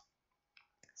picture.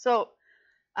 So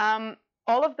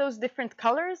all of those different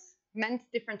colors meant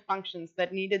different functions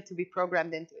that needed to be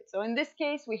programmed into it. So in this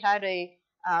case, we had a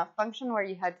function where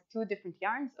you had 2 different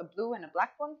yarns, a blue and a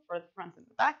black one for the front and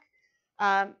the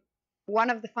back.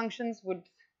 One of the functions would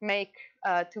make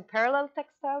 2 parallel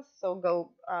textiles, so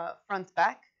go front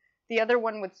back. The other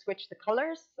one would switch the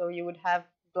colors, so you would have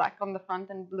black on the front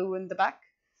and blue in the back.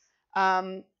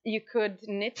 You could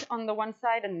knit on the one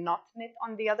side and not knit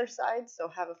on the other side, so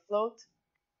have a float.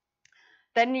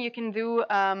 Then you can do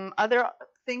other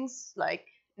things like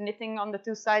knitting on the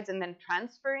 2 sides and then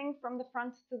transferring from the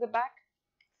front to the back,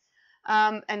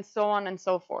 and so on and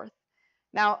so forth.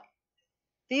 Now,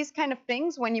 these kind of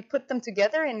things, when you put them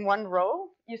together in one row,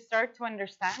 you start to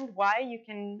understand why you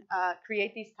can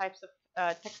create these types of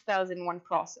textiles in one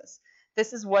process.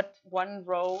 This is what one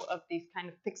row of these kind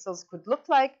of pixels could look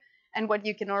like. And what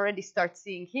you can already start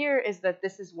seeing here is that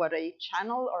this is what a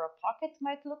channel or a pocket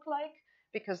might look like,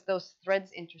 because those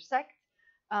threads intersect.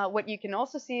 What you can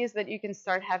also see is that you can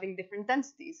start having different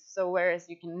densities. So whereas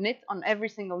you can knit on every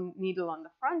single needle on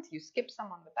the front, you skip some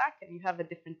on the back and you have a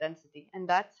different density. And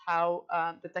that's how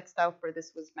the textile for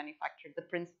this was manufactured, the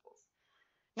principles.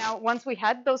 Now, once we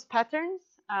had those patterns,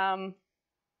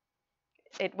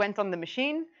 it went on the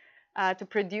machine to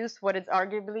produce what is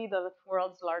arguably the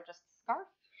world's largest scarf,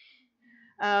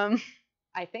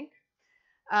 I think.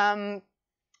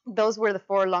 Those were the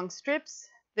 4 long strips.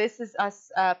 This is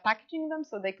us packaging them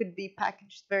so they could be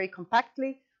packaged very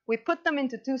compactly. We put them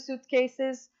into 2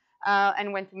 suitcases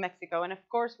and went to Mexico. And of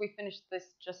course, we finished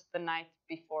this just the night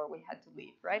before we had to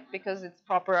leave, right? Because it's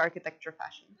proper architecture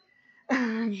fashion.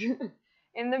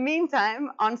 In the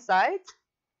meantime, on site,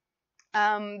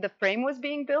 the frame was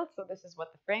being built. So this is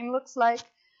what the frame looks like.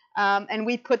 And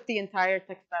we put the entire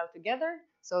textile together.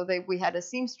 So we had a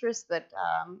seamstress that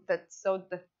sewed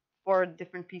the 4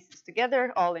 different pieces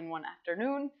together all in one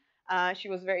afternoon. She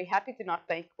was very happy to not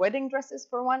make wedding dresses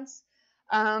for once,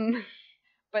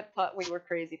 but thought we were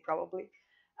crazy probably.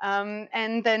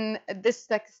 And then this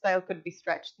textile could be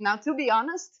stretched. Now, to be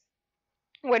honest,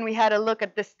 when we had a look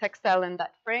at this textile and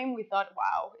that frame, we thought,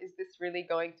 wow, is this really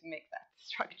going to make that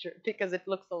structure? Because it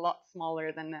looks a lot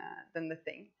smaller than the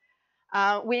thing.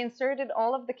 We inserted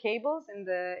all of the cables in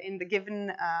the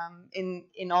given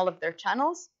in all of their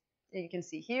channels. You can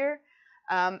see here,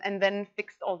 and then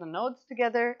fixed all the nodes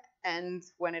together. And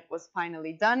when it was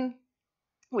finally done,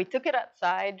 we took it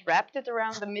outside, wrapped it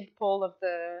around the mid-pole of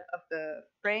the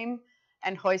frame,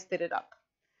 and hoisted it up.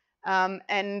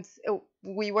 And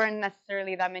we weren't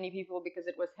necessarily that many people because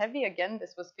it was heavy. Again,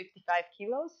 this was 55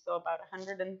 kilos, so about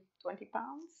 120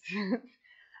 pounds.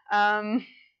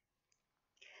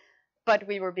 But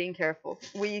we were being careful.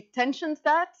 We tensioned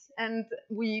that, and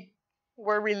we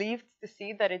were relieved to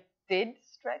see that it did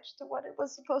stretch to what it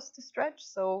was supposed to stretch.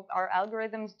 So our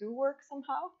algorithms do work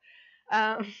somehow.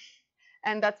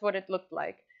 And that's what it looked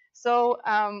like. So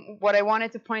what I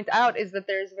wanted to point out is that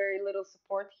there's very little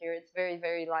support here. It's very,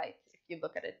 very light if you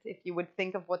look at it, if you would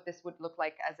think of what this would look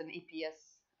like as an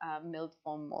EPS milled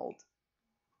foam mold.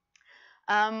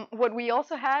 What we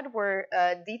also had were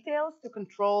details to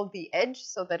control the edge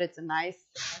so that it's a nice,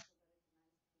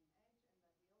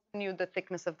 knew the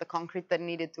thickness of the concrete that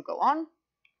needed to go on.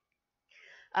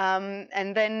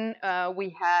 And then we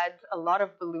had a lot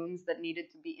of balloons that needed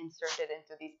to be inserted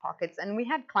into these pockets. And we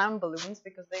had clown balloons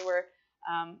because they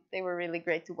were really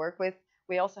great to work with.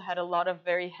 We also had a lot of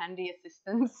very handy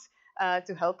assistants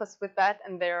to help us with that.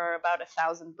 And there are about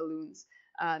 1,000 balloons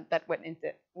that went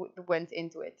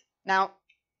into it. Now,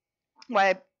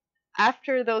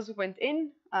 after those went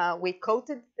in, we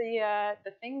coated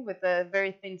the thing with a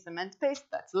very thin cement paste.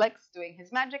 That's Lex doing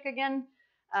his magic again.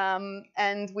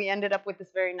 And we ended up with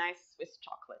this very nice Swiss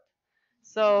chocolate.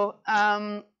 So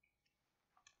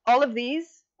all of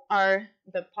these are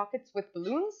the pockets with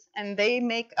balloons, and they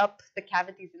make up the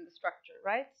cavities in the structure,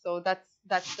 right? So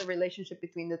that's the relationship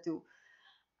between the two.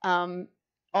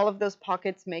 All of those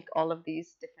pockets make all of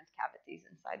these different cavities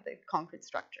inside the concrete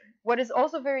structure. What is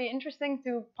also very interesting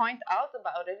to point out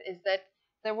about it is that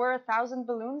there were 1,000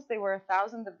 balloons. They were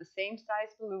 1,000 of the same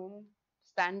size balloon,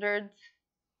 standard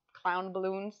clown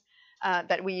balloons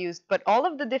that we used. But all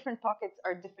of the different pockets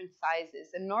are different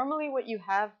sizes. And normally what you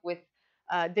have with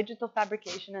digital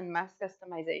fabrication and mass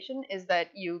customization is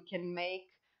that you can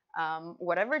make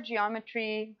whatever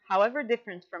geometry, however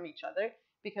different from each other,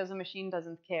 because a machine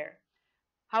doesn't care.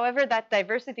 However, that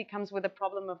diversity comes with a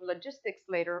problem of logistics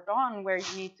later on, where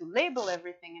you need to label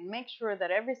everything and make sure that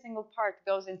every single part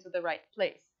goes into the right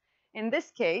place. In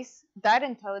this case, that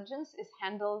intelligence is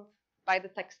handled by the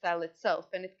textile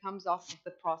itself, and it comes off of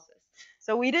the process.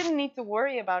 So we didn't need to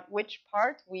worry about which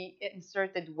part we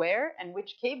inserted where and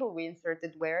which cable we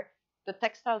inserted where. The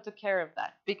textile took care of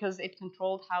that because it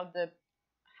controlled how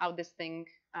this thing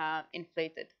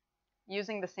inflated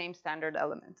using the same standard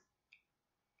element.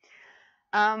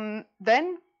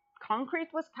 Then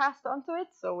concrete was cast onto it,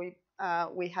 so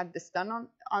we had this done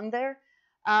on there.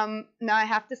 Now I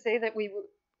have to say that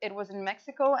it was in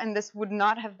Mexico, and this would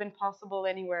not have been possible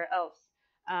anywhere else.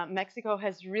 Mexico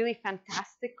has really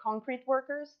fantastic concrete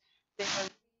workers. They are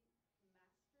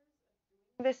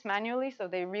doing this manually, so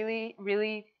they really,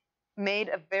 really made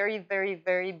a very, very,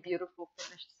 very beautiful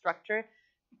finished structure,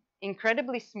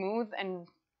 incredibly smooth and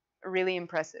really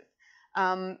impressive.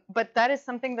 But that is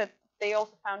something that they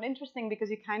also found interesting because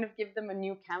you kind of give them a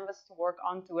new canvas to work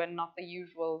onto and not the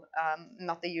usual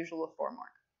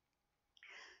formwork.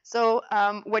 So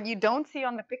what you don't see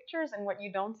on the pictures and what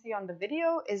you don't see on the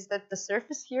video is that the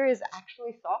surface here is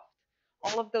actually soft.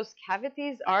 All of those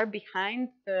cavities are behind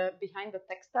the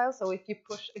textile. So if you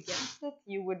push against it,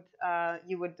 you would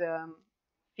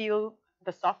feel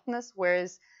the softness,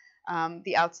 whereas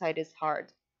the outside is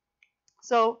hard.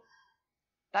 So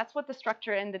that's what the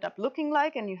structure ended up looking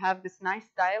like, and you have this nice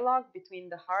dialogue between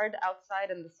the hard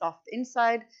outside and the soft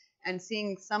inside, and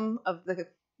seeing some of the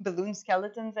balloon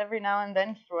skeletons every now and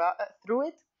then through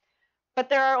it. But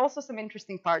there are also some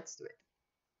interesting parts to it.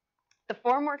 The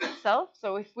formwork itself,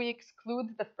 so if we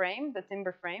exclude the frame, the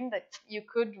timber frame that you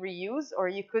could reuse, or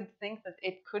you could think that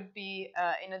it could be,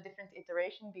 in a different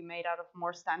iteration, be made out of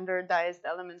more standardized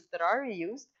elements that are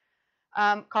reused,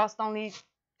 cost only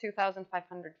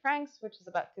 2,500 francs, which is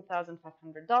about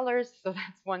 $2,500, so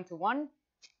that's 1-to-1.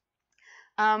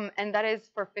 And that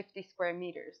is for 50 square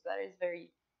meters. That is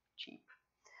very cheap.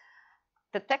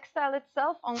 The textile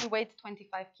itself only weighed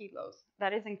 25 kilos.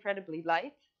 That is incredibly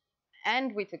light,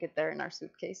 and we took it there in our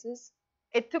suitcases.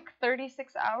 It took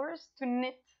 36 hours to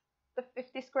knit the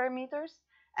 50 square meters,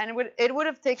 and it would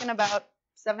have taken about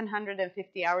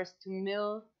 750 hours to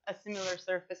mill a similar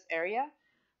surface area,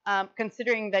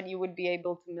 considering that you would be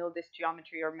able to mill this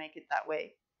geometry or make it that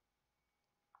way.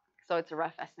 So it's a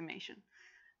rough estimation.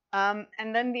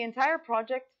 And then the entire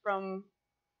project, from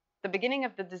the beginning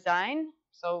of the design,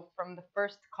 so from the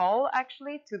first call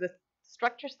actually to the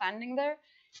structure standing there,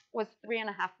 was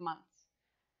 3.5 months.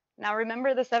 Now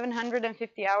remember the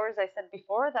 750 hours I said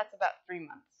before, that's about 3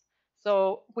 months.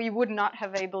 So we would not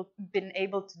have been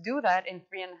able to do that in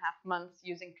 3.5 months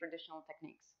using traditional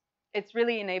techniques. It's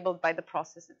really enabled by the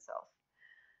process itself.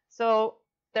 So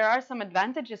there are some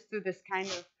advantages to this kind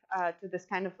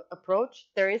of approach.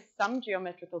 There is some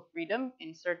geometrical freedom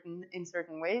in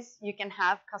certain ways. You can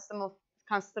have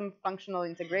custom functional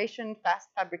integration, fast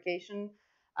fabrication.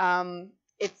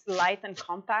 It's light and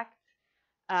compact.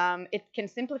 It can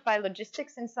simplify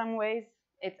logistics in some ways.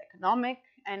 It's economic,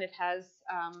 and it has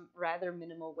rather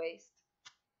minimal waste.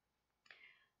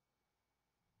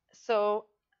 So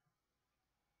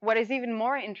what is even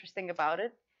more interesting about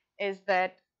it is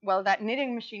that, well, that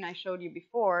knitting machine I showed you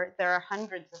before, there are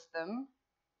hundreds of them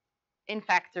in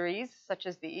factories such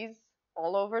as these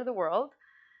all over the world.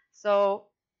 So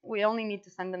we only need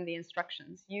to send them the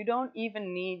instructions. You don't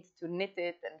even need to knit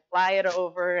it and fly it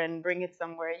over and bring it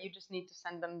somewhere. You just need to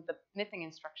send them the knitting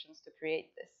instructions to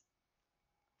create this.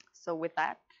 So with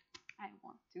that, I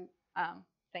want to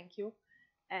thank you.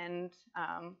 And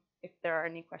if there are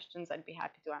any questions, I'd be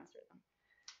happy to answer them.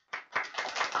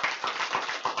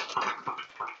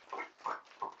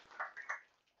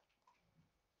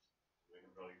 We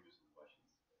can probably do some questions.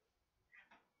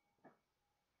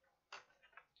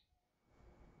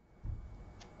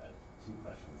 Two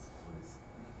questions. One is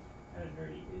kind of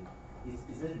nerdy.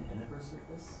 Is it an Enneper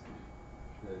surface?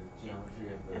 The geometry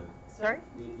of the... Sorry?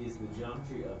 Is the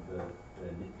geometry of the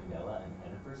Knit Candela an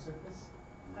Enneper surface?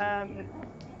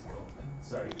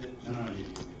 Sorry.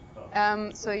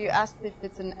 So you asked if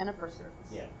it's an Enneper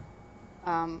surface. Yeah.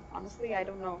 Honestly, I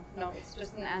don't know. No, it's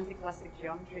just an anti-classic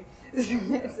geometry.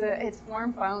 It's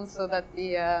form found so that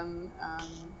the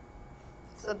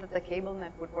cable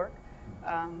net would work.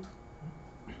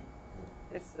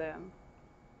 It's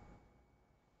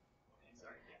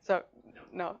so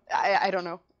no, I don't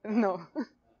know. No. I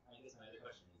guess my other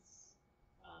question is,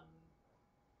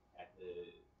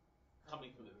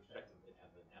 coming from the perspective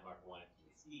of an MR1 at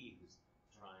GSD who's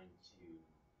trying to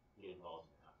get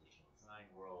involved in the computational design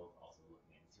world, also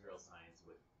looking at material science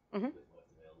with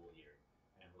what's available here,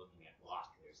 and looking at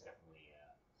block, there's definitely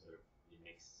sort of it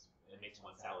makes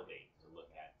one salivate to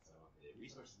look at some of the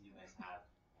resources you guys have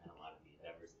and a lot of the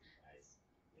endeavors that you guys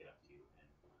get up to. And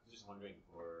I'm just wondering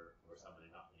for someone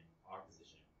in our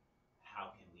position,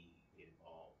 how can we get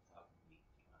involved? How can we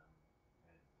kind of,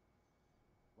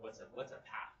 what's a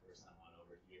path for someone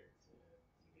over here to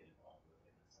get involved with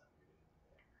the stuff you're doing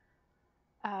there?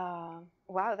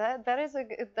 Wow, that is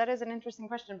an interesting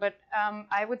question, but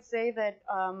I would say that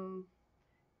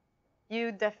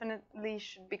you definitely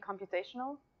should be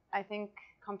computational. I think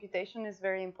computation is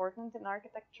very important in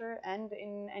architecture and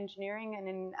in engineering and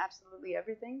in absolutely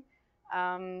everything.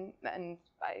 And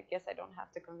I guess I don't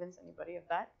have to convince anybody of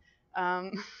that.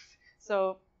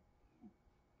 So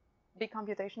be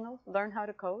computational, learn how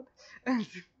to code,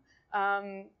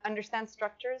 understand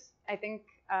structures. I think,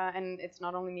 and it's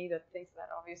not only me that thinks that,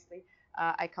 obviously.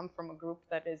 I come from a group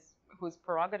whose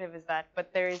prerogative is that,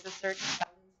 but there is a certain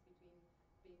balance between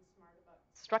being smart about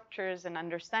structures and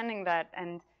understanding that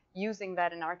and using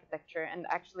that in architecture. And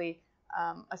actually,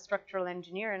 a structural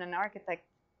engineer and an architect,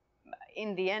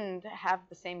 in the end, have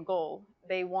the same goal.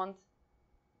 They want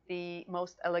the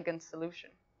most elegant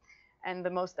solution. And the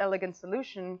most elegant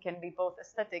solution can be both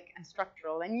aesthetic and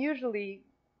structural. And usually,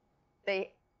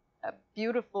 a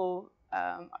beautiful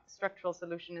structural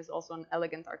solution is also an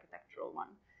elegant architectural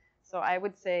one. So I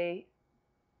would say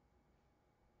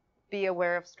be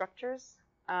aware of structures,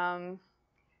 and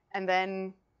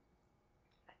then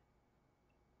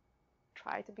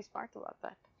try to be smart about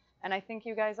that. And I think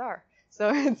you guys are.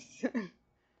 So it's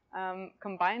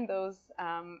combine those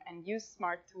and use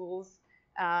smart tools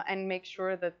and make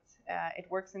sure that it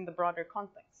works in the broader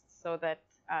context, so that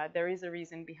there is a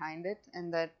reason behind it,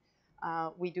 and that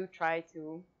we do try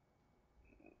to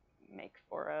make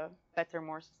for a better,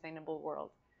 more sustainable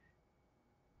world.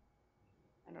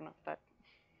 I don't know if that...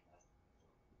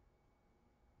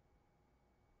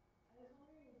 I was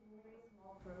wondering if you made a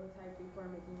small prototype before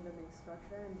making the big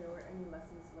structure, and there were any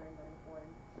lessons learned that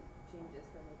informed changes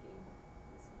for making this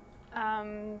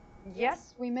one?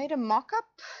 Yes, we made a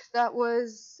mock-up that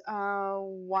was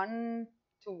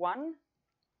 1:1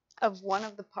 of one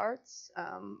of the parts,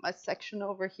 a section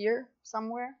over here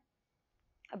somewhere,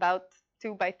 about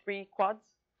 2x3 quads,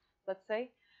 let's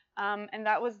say. And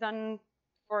that was done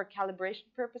for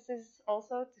calibration purposes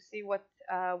also, to see what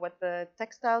the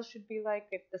textile should be like,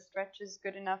 if the stretch is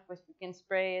good enough, if we can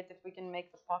spray it, if we can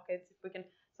make the pockets, if we can.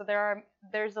 So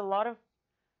there's a lot of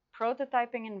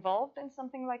prototyping involved in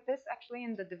something like this, actually,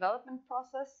 in the development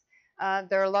process.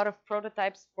 There are a lot of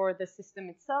prototypes for the system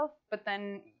itself, but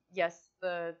then, yes,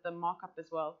 the mock-up as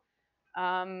well.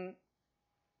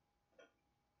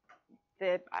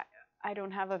 I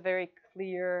don't have a very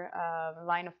clear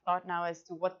line of thought now as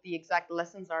to what the exact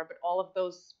lessons are, but all of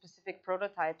those specific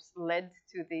prototypes led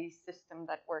to the system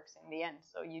that works in the end.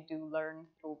 So you do learn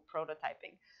through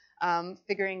prototyping.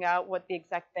 Figuring out what the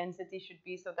exact density should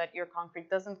be so that your concrete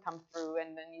doesn't come through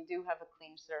and then you do have a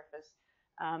clean surface.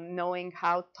 Knowing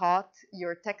how taut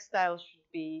your textile should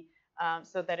be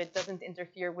so that it doesn't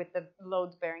interfere with the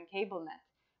load-bearing cable net.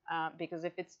 Because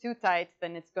if it's too tight,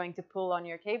 then it's going to pull on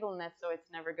your cable net, so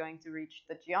it's never going to reach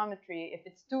the geometry. If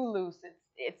it's too loose,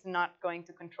 it's not going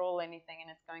to control anything, and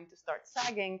it's going to start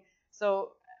sagging.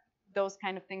 So those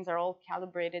kind of things are all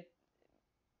calibrated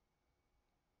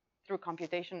through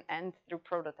computation and through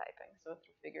prototyping, so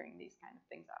through figuring these kind of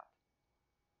things out.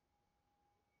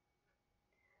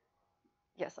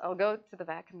 Yes, I'll go to the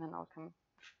back, and then I'll come.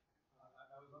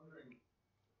 I was wondering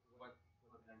what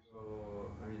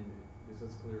potential, I mean, this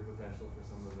is clear potential for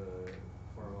some of the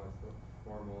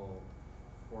formal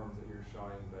forms that you're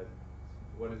showing, but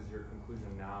what is your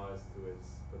conclusion now as to its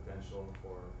potential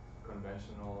for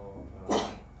conventional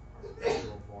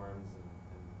architectural forms and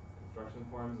construction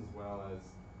forms, as well as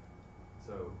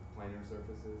planar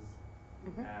surfaces?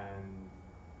 Mm-hmm. And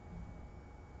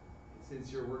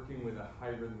since you're working with a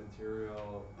hybrid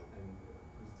material and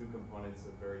whose two components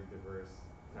have very diverse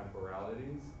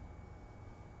temporalities,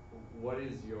 what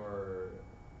is your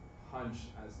hunch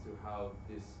as to how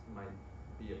this might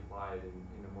be applied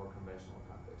in a more conventional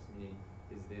context? Meaning,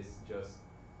 is this just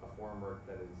a formwork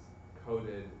that is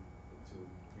coded to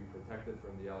be protected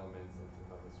from the elements and to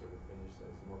have a sort of finish that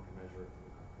is more commensurate to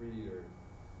the concrete, or?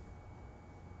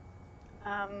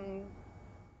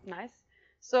 Nice.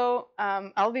 So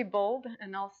I'll be bold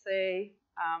and I'll say,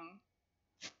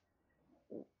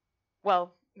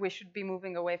 well, we should be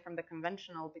moving away from the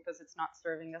conventional because it's not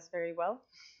serving us very well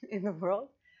in the world.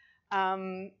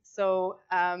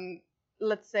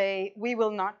 Let's say we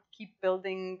will not keep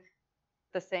building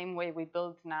the same way we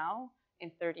build now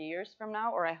in 30 years from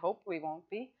now, or I hope we won't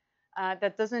be.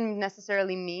 That doesn't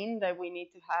necessarily mean that we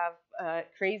need to have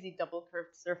crazy double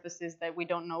curved surfaces that we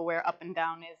don't know where up and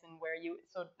down is and where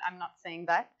so I'm not saying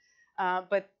that.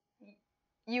 But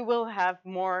you will have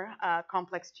more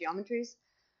complex geometries.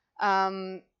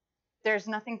 There's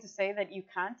nothing to say that you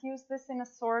can't use this in a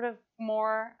sort of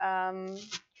more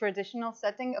traditional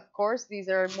setting. Of course, these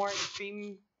are more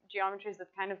extreme geometries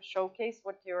that kind of showcase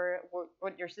what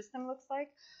your system looks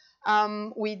like.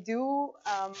 We do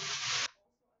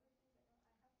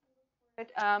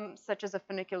such as a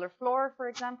funicular floor, for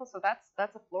example. So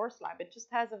that's a floor slab. It just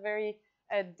has a very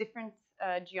different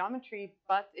geometry,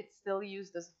 but it's still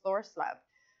used as a floor slab.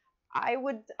 I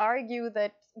would argue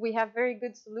that we have very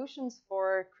good solutions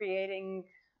for creating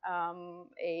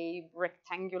a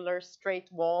rectangular straight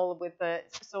wall with a,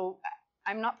 so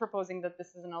I'm not proposing that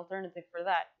this is an alternative for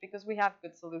that, because we have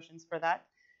good solutions for that.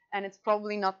 And it's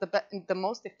probably not the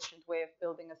most efficient way of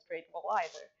building a straight wall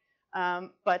either.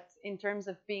 But in terms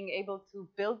of being able to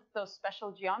build those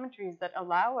special geometries that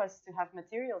allow us to have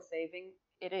material saving,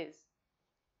 it is.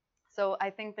 So I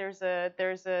think there's a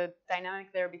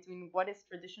dynamic there between what is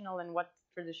traditional and what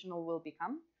traditional will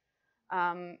become.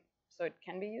 So it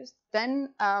can be used.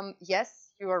 Then,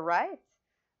 yes, you are right.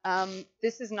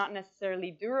 This is not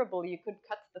necessarily durable. You could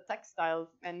cut the textile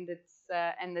and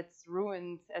it's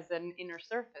ruined as an inner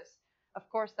surface. Of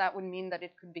course, that would mean that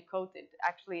it could be coated.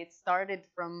 Actually, it started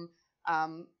from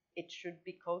it should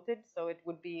be coated, so it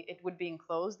would be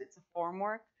enclosed. It's a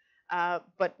formwork.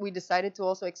 But we decided to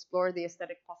also explore the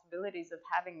aesthetic possibilities of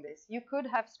having this. You could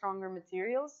have stronger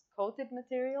materials, coated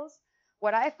materials.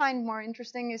 What I find more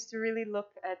interesting is to really look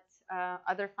at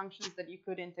other functions that you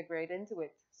could integrate into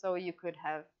it. So you could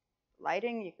have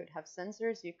lighting, you could have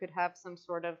sensors, you could have some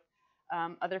sort of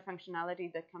other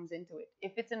functionality that comes into it.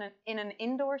 If it's in an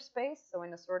indoor space, so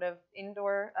in a sort of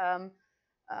indoor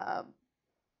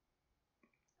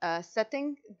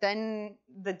setting, then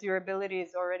the durability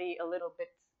is already a little bit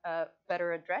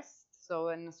better addressed. So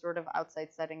in a sort of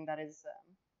outside setting, that is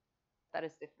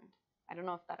different. I don't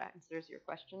know if that answers your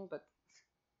question, but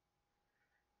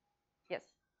yes.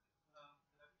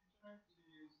 Have you tried to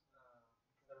use,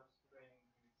 instead of spraying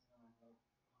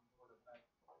for the back,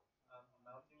 a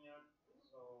melting yarn?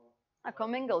 So A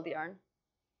commingled yarn.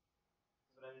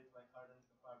 So that it like hardens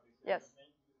the fabric. So Yes.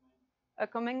 A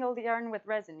commingled yarn with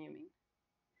resin, you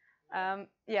mean?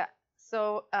 Yeah.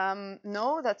 So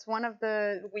no, that's one of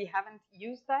we haven't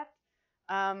used that.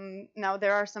 Now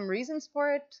there are some reasons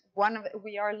for it. One of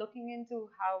we are looking into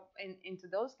into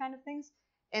those kind of things.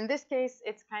 In this case,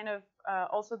 it's kind of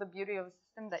also the beauty of the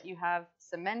system that you have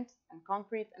cement and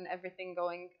concrete and everything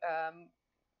going,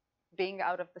 being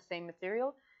out of the same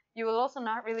material. You will also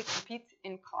not really compete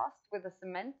in cost with the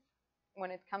cement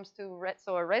when it comes to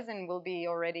so a resin will be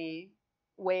already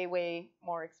way, way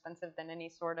more expensive than any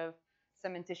sort of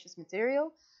cementitious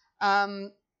material.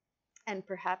 And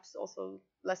perhaps also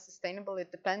less sustainable.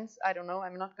 It depends. I don't know.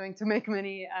 I'm not going to make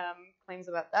many claims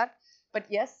about that. But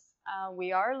yes,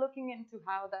 we are looking into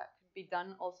how that could be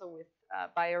done also with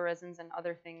bioresins and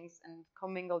other things and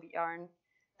commingled yarn.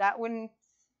 That wouldn't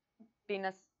be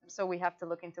so we have to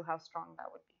look into how strong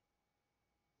that would be.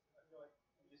 I feel like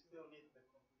you still need the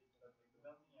complete, but like the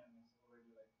melting yarn is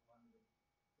already like one of the,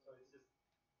 so it's just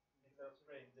instead of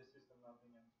spraying, just use the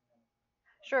melting yarn.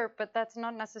 Sure, but that's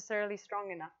not necessarily strong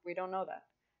enough. We don't know that.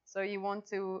 So you want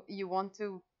to,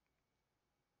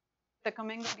 the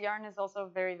commingled yarn is also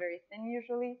very, very thin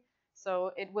usually.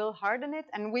 So it will harden it.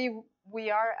 And we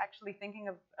are actually thinking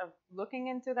of looking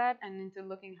into that and into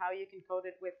looking how you can coat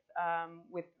it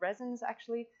with resins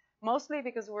actually. Mostly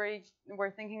because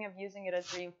we're thinking of using it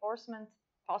as reinforcement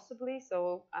possibly.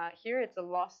 So here it's a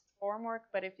lost formwork,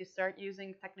 but if you start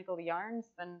using technical yarns,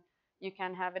 then you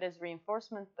can have it as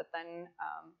reinforcement, but then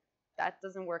that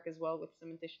doesn't work as well with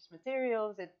cementitious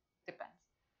materials. It depends.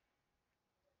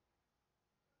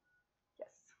 Yes.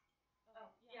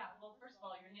 Oh, yeah. Well, first of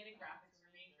all, your knitting graphics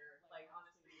are major. Like,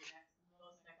 honestly, your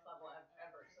most next level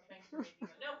ever. So thanks for making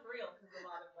them. No, for real, because a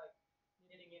lot of like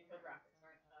knitting infographics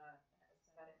aren't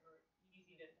aesthetic or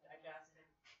easy to digest and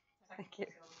technical. Thank you.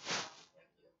 So thank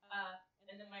you.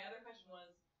 And then my other question was,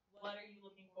 what are you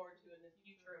looking forward to in the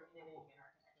future of knitting and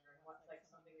architecture, and what's like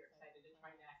something you're excited to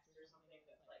try next, or something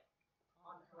that's like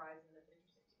on the horizon that's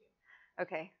interesting to you?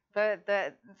 Okay,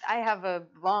 I have a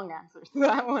long answer to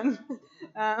that one.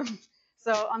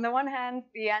 So on the one hand,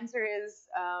 the answer is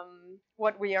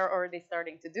what we are already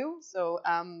starting to do. So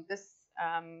this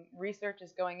research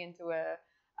is going into a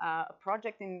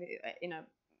project in a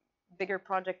bigger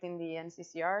project in the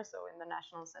NCCR, so in the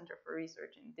National Center for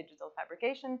Research in Digital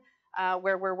Fabrication,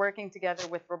 where we're working together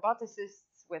with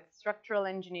roboticists, with structural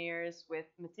engineers, with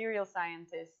material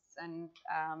scientists, and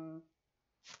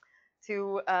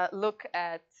to look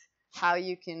at how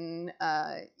you can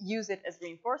use it as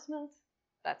reinforcement.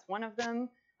 That's one of them.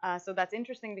 So that's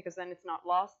interesting because then it's not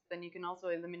lost. Then you can also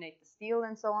eliminate the steel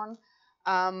and so on.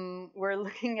 We're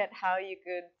looking at how you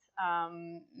could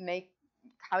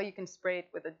how you can spray it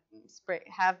with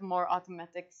have more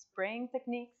automatic spraying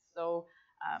techniques. So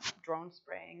drone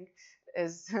spraying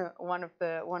is one of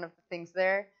the things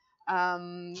there.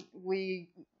 We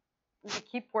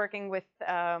keep working with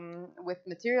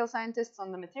material scientists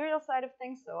on the material side of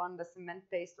things, so on the cement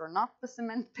paste or not the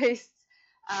cement paste.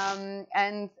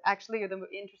 And actually, the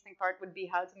interesting part would be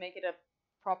how to make it a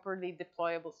properly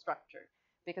deployable structure.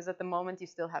 Because at the moment you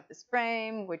still have this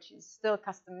frame, which is still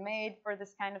custom made for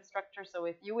this kind of structure. So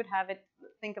if you would have it,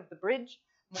 think of the bridge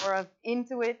more of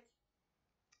into it.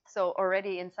 So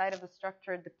already inside of the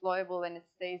structure, deployable, and it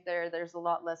stays there. There's a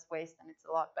lot less waste, and it's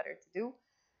a lot better to do.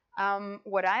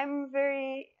 What I'm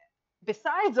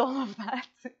besides all of that,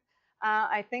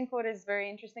 I think what is very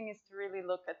interesting is to really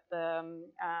look at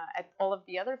at all of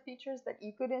the other features that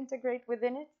you could integrate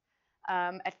within it,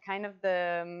 at kind of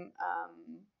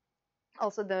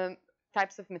also the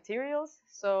types of materials.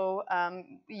 So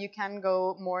you can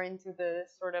go more into the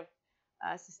sort of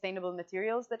sustainable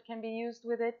materials that can be used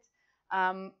with it,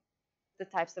 the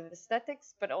types of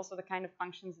aesthetics, but also the kind of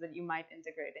functions that you might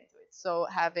integrate into it. So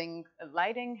having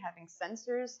lighting, having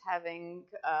sensors, having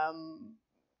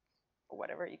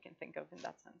whatever you can think of in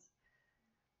that sense.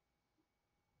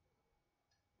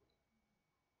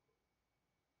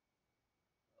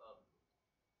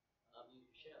 You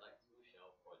shared like two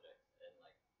shell projects, and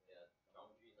like their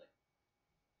geometry is like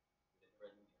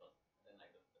different because then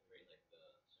like the phrase like the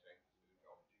strength through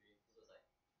geometry. So it's like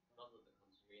because of the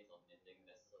constraints of knitting,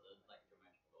 there's certain like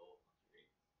geometrical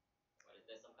constraints. But is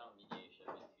there some kind of mediation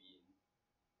between like,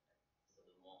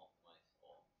 certain more optimized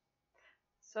forms?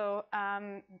 So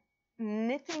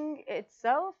knitting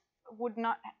itself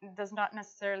does not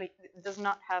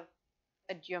have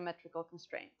a geometrical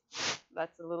constraint.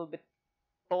 That's a little bit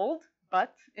bold,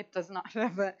 but it does not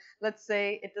have let's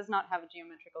say it does not have a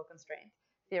geometrical constraint,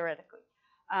 theoretically.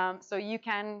 So you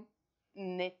can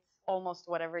knit almost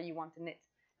whatever you want to knit.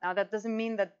 Now that doesn't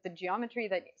mean that the geometry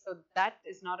the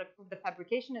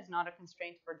fabrication is not a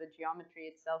constraint for the geometry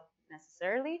itself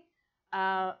necessarily,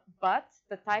 but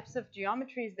the types of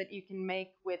geometries that you can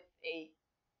make with a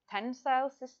tensile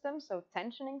system, so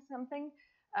tensioning something,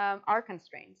 are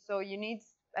constrained. So you need,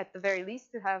 at the very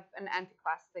least, to have an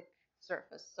anticlastic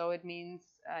surface. So it means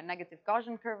negative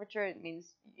Gaussian curvature, it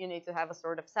means you need to have a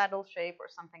sort of saddle shape or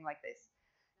something like this.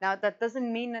 Now, that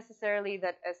doesn't mean necessarily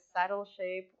that a saddle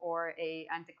shape or a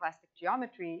anticlastic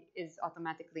geometry is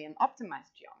automatically an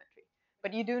optimized geometry,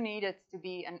 but you do need it to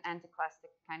be an anticlastic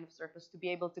kind of surface to be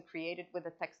able to create it with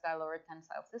a textile or a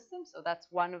tensile system. So that's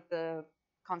one of the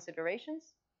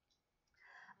considerations.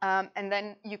 And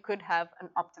then you could have an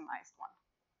optimized one.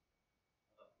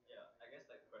 Yeah, I guess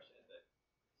like the question is that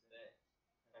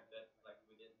like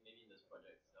within maybe in this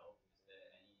project itself, is there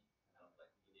any kind of like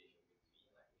mediation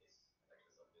between like this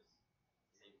surface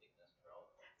same thickness throughout?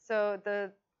 So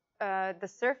the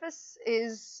surface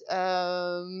is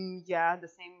yeah, the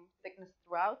same thickness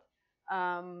throughout,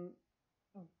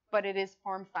 but it is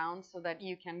form found so that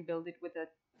you can build it with a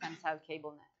tensile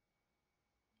cable net.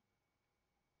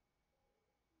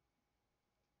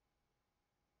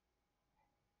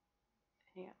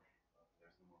 Yeah.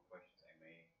 There's no more questions. I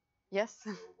may Yes.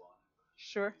 go on.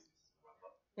 Sure.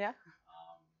 Yeah.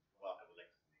 Well, I would like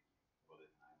to thank you for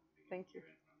the time being Thank here you.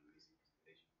 and for an amazing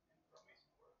presentation and for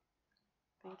amazing work.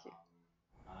 Thank you.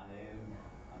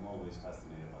 I'm always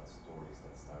fascinated about stories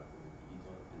that start with the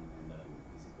digital and end up in the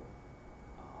physical.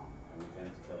 And we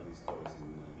tend to tell these stories in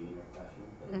a linear fashion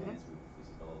that ends with a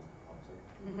physical object.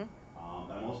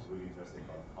 But I'm also really interested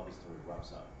about how the story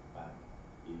wraps up back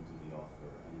into the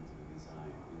author and into the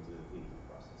design, into the thinking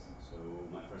process. So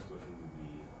my first question would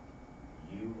be,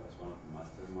 you as one of the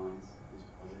masterminds of this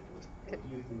project, what do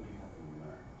you think you have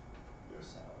learned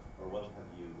yourself? Or what have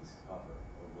you discovered?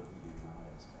 Or what did you not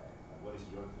expect? What is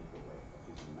your takeaway of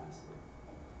this massive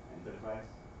enterprise?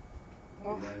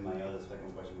 And then my other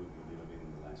second question would be a little bit in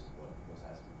the lines of what was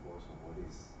asked before. So what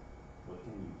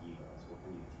can you give us? What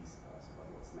can you tease us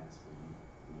about what's next for you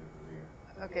in your career?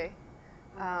 Okay.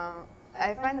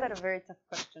 I find that a very tough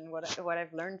question, what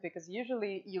I've learned, because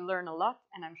usually you learn a lot,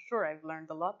 and I'm sure I've learned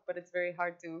a lot, but it's very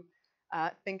hard to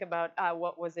think about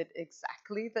what was it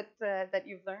exactly that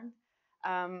you've learned.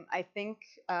 I think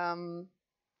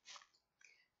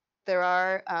there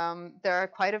are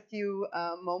quite a few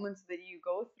moments that you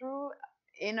go through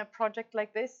in a project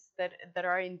like this that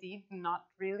are indeed not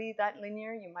really that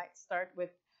linear. You might start with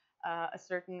a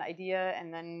certain idea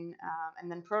and then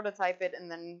prototype it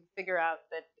and then figure out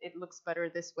that it looks better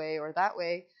this way or that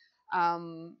way.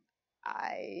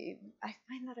 I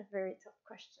find that a very tough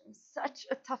question. Such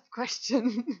a tough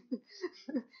question.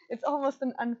 It's almost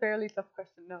an unfairly tough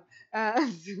question. No.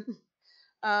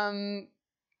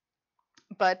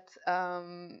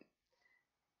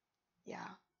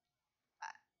 Yeah.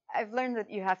 I've learned that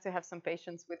you have to have some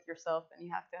patience with yourself, and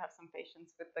you have to have some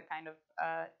patience with the kind of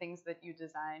things that you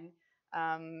design.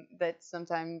 That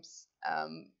sometimes,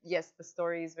 yes, the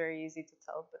story is very easy to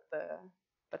tell,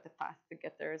 but the path to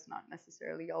get there is not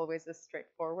necessarily always as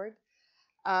straightforward.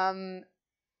 I'm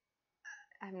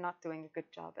not doing a good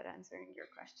job at answering your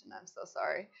question. I'm so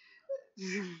sorry.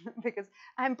 Because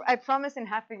I promise in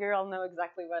half a year I'll know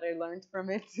exactly what I learned from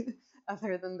it,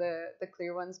 other than the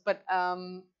clear ones. But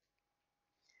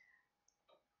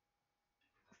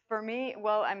for me,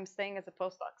 well, I'm staying as a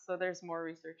postdoc, so there's more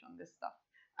research on this stuff.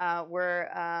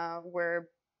 We're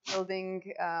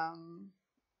building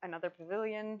another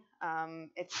pavilion.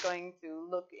 It's going to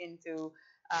look into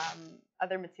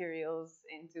other materials,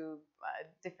 into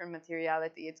different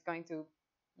materiality. It's going to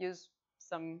use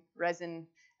some resin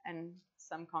and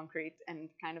some concrete and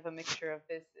kind of a mixture of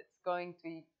this. It's going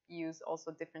to use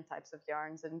also different types of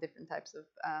yarns and different types of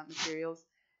materials,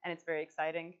 and it's very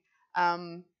exciting.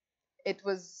 It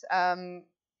was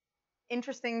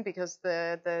interesting because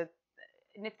the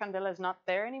Knit Candela is not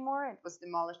there anymore. It was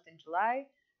demolished in July.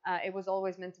 It was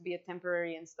always meant to be a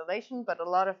temporary installation, but a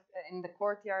lot of in the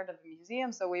courtyard of the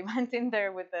museum. So we went in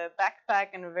there with a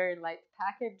backpack and a very light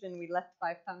package, and we left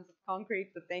 5 tons of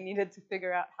concrete that they needed to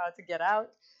figure out how to get out.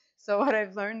 So what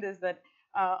I've learned is that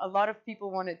a lot of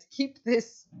people wanted to keep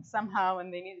this somehow,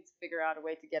 and they needed to figure out a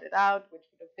way to get it out, which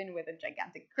would have been with a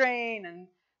gigantic crane and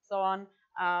so on.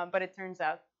 But it turns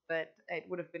out that it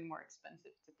would have been more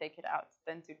expensive to take it out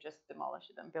than to just demolish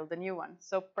it and build a new one.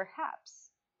 So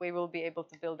perhaps we will be able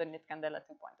to build a Knit Candela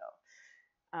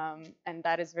 2.0. And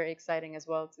that is very exciting as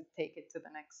well, to take it to the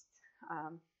next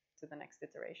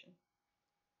iteration.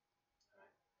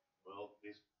 Well,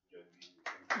 please join me.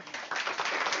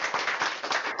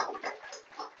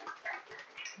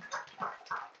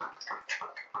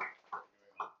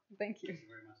 Thank you. Thank you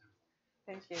very much, everyone.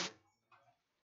 Thank you.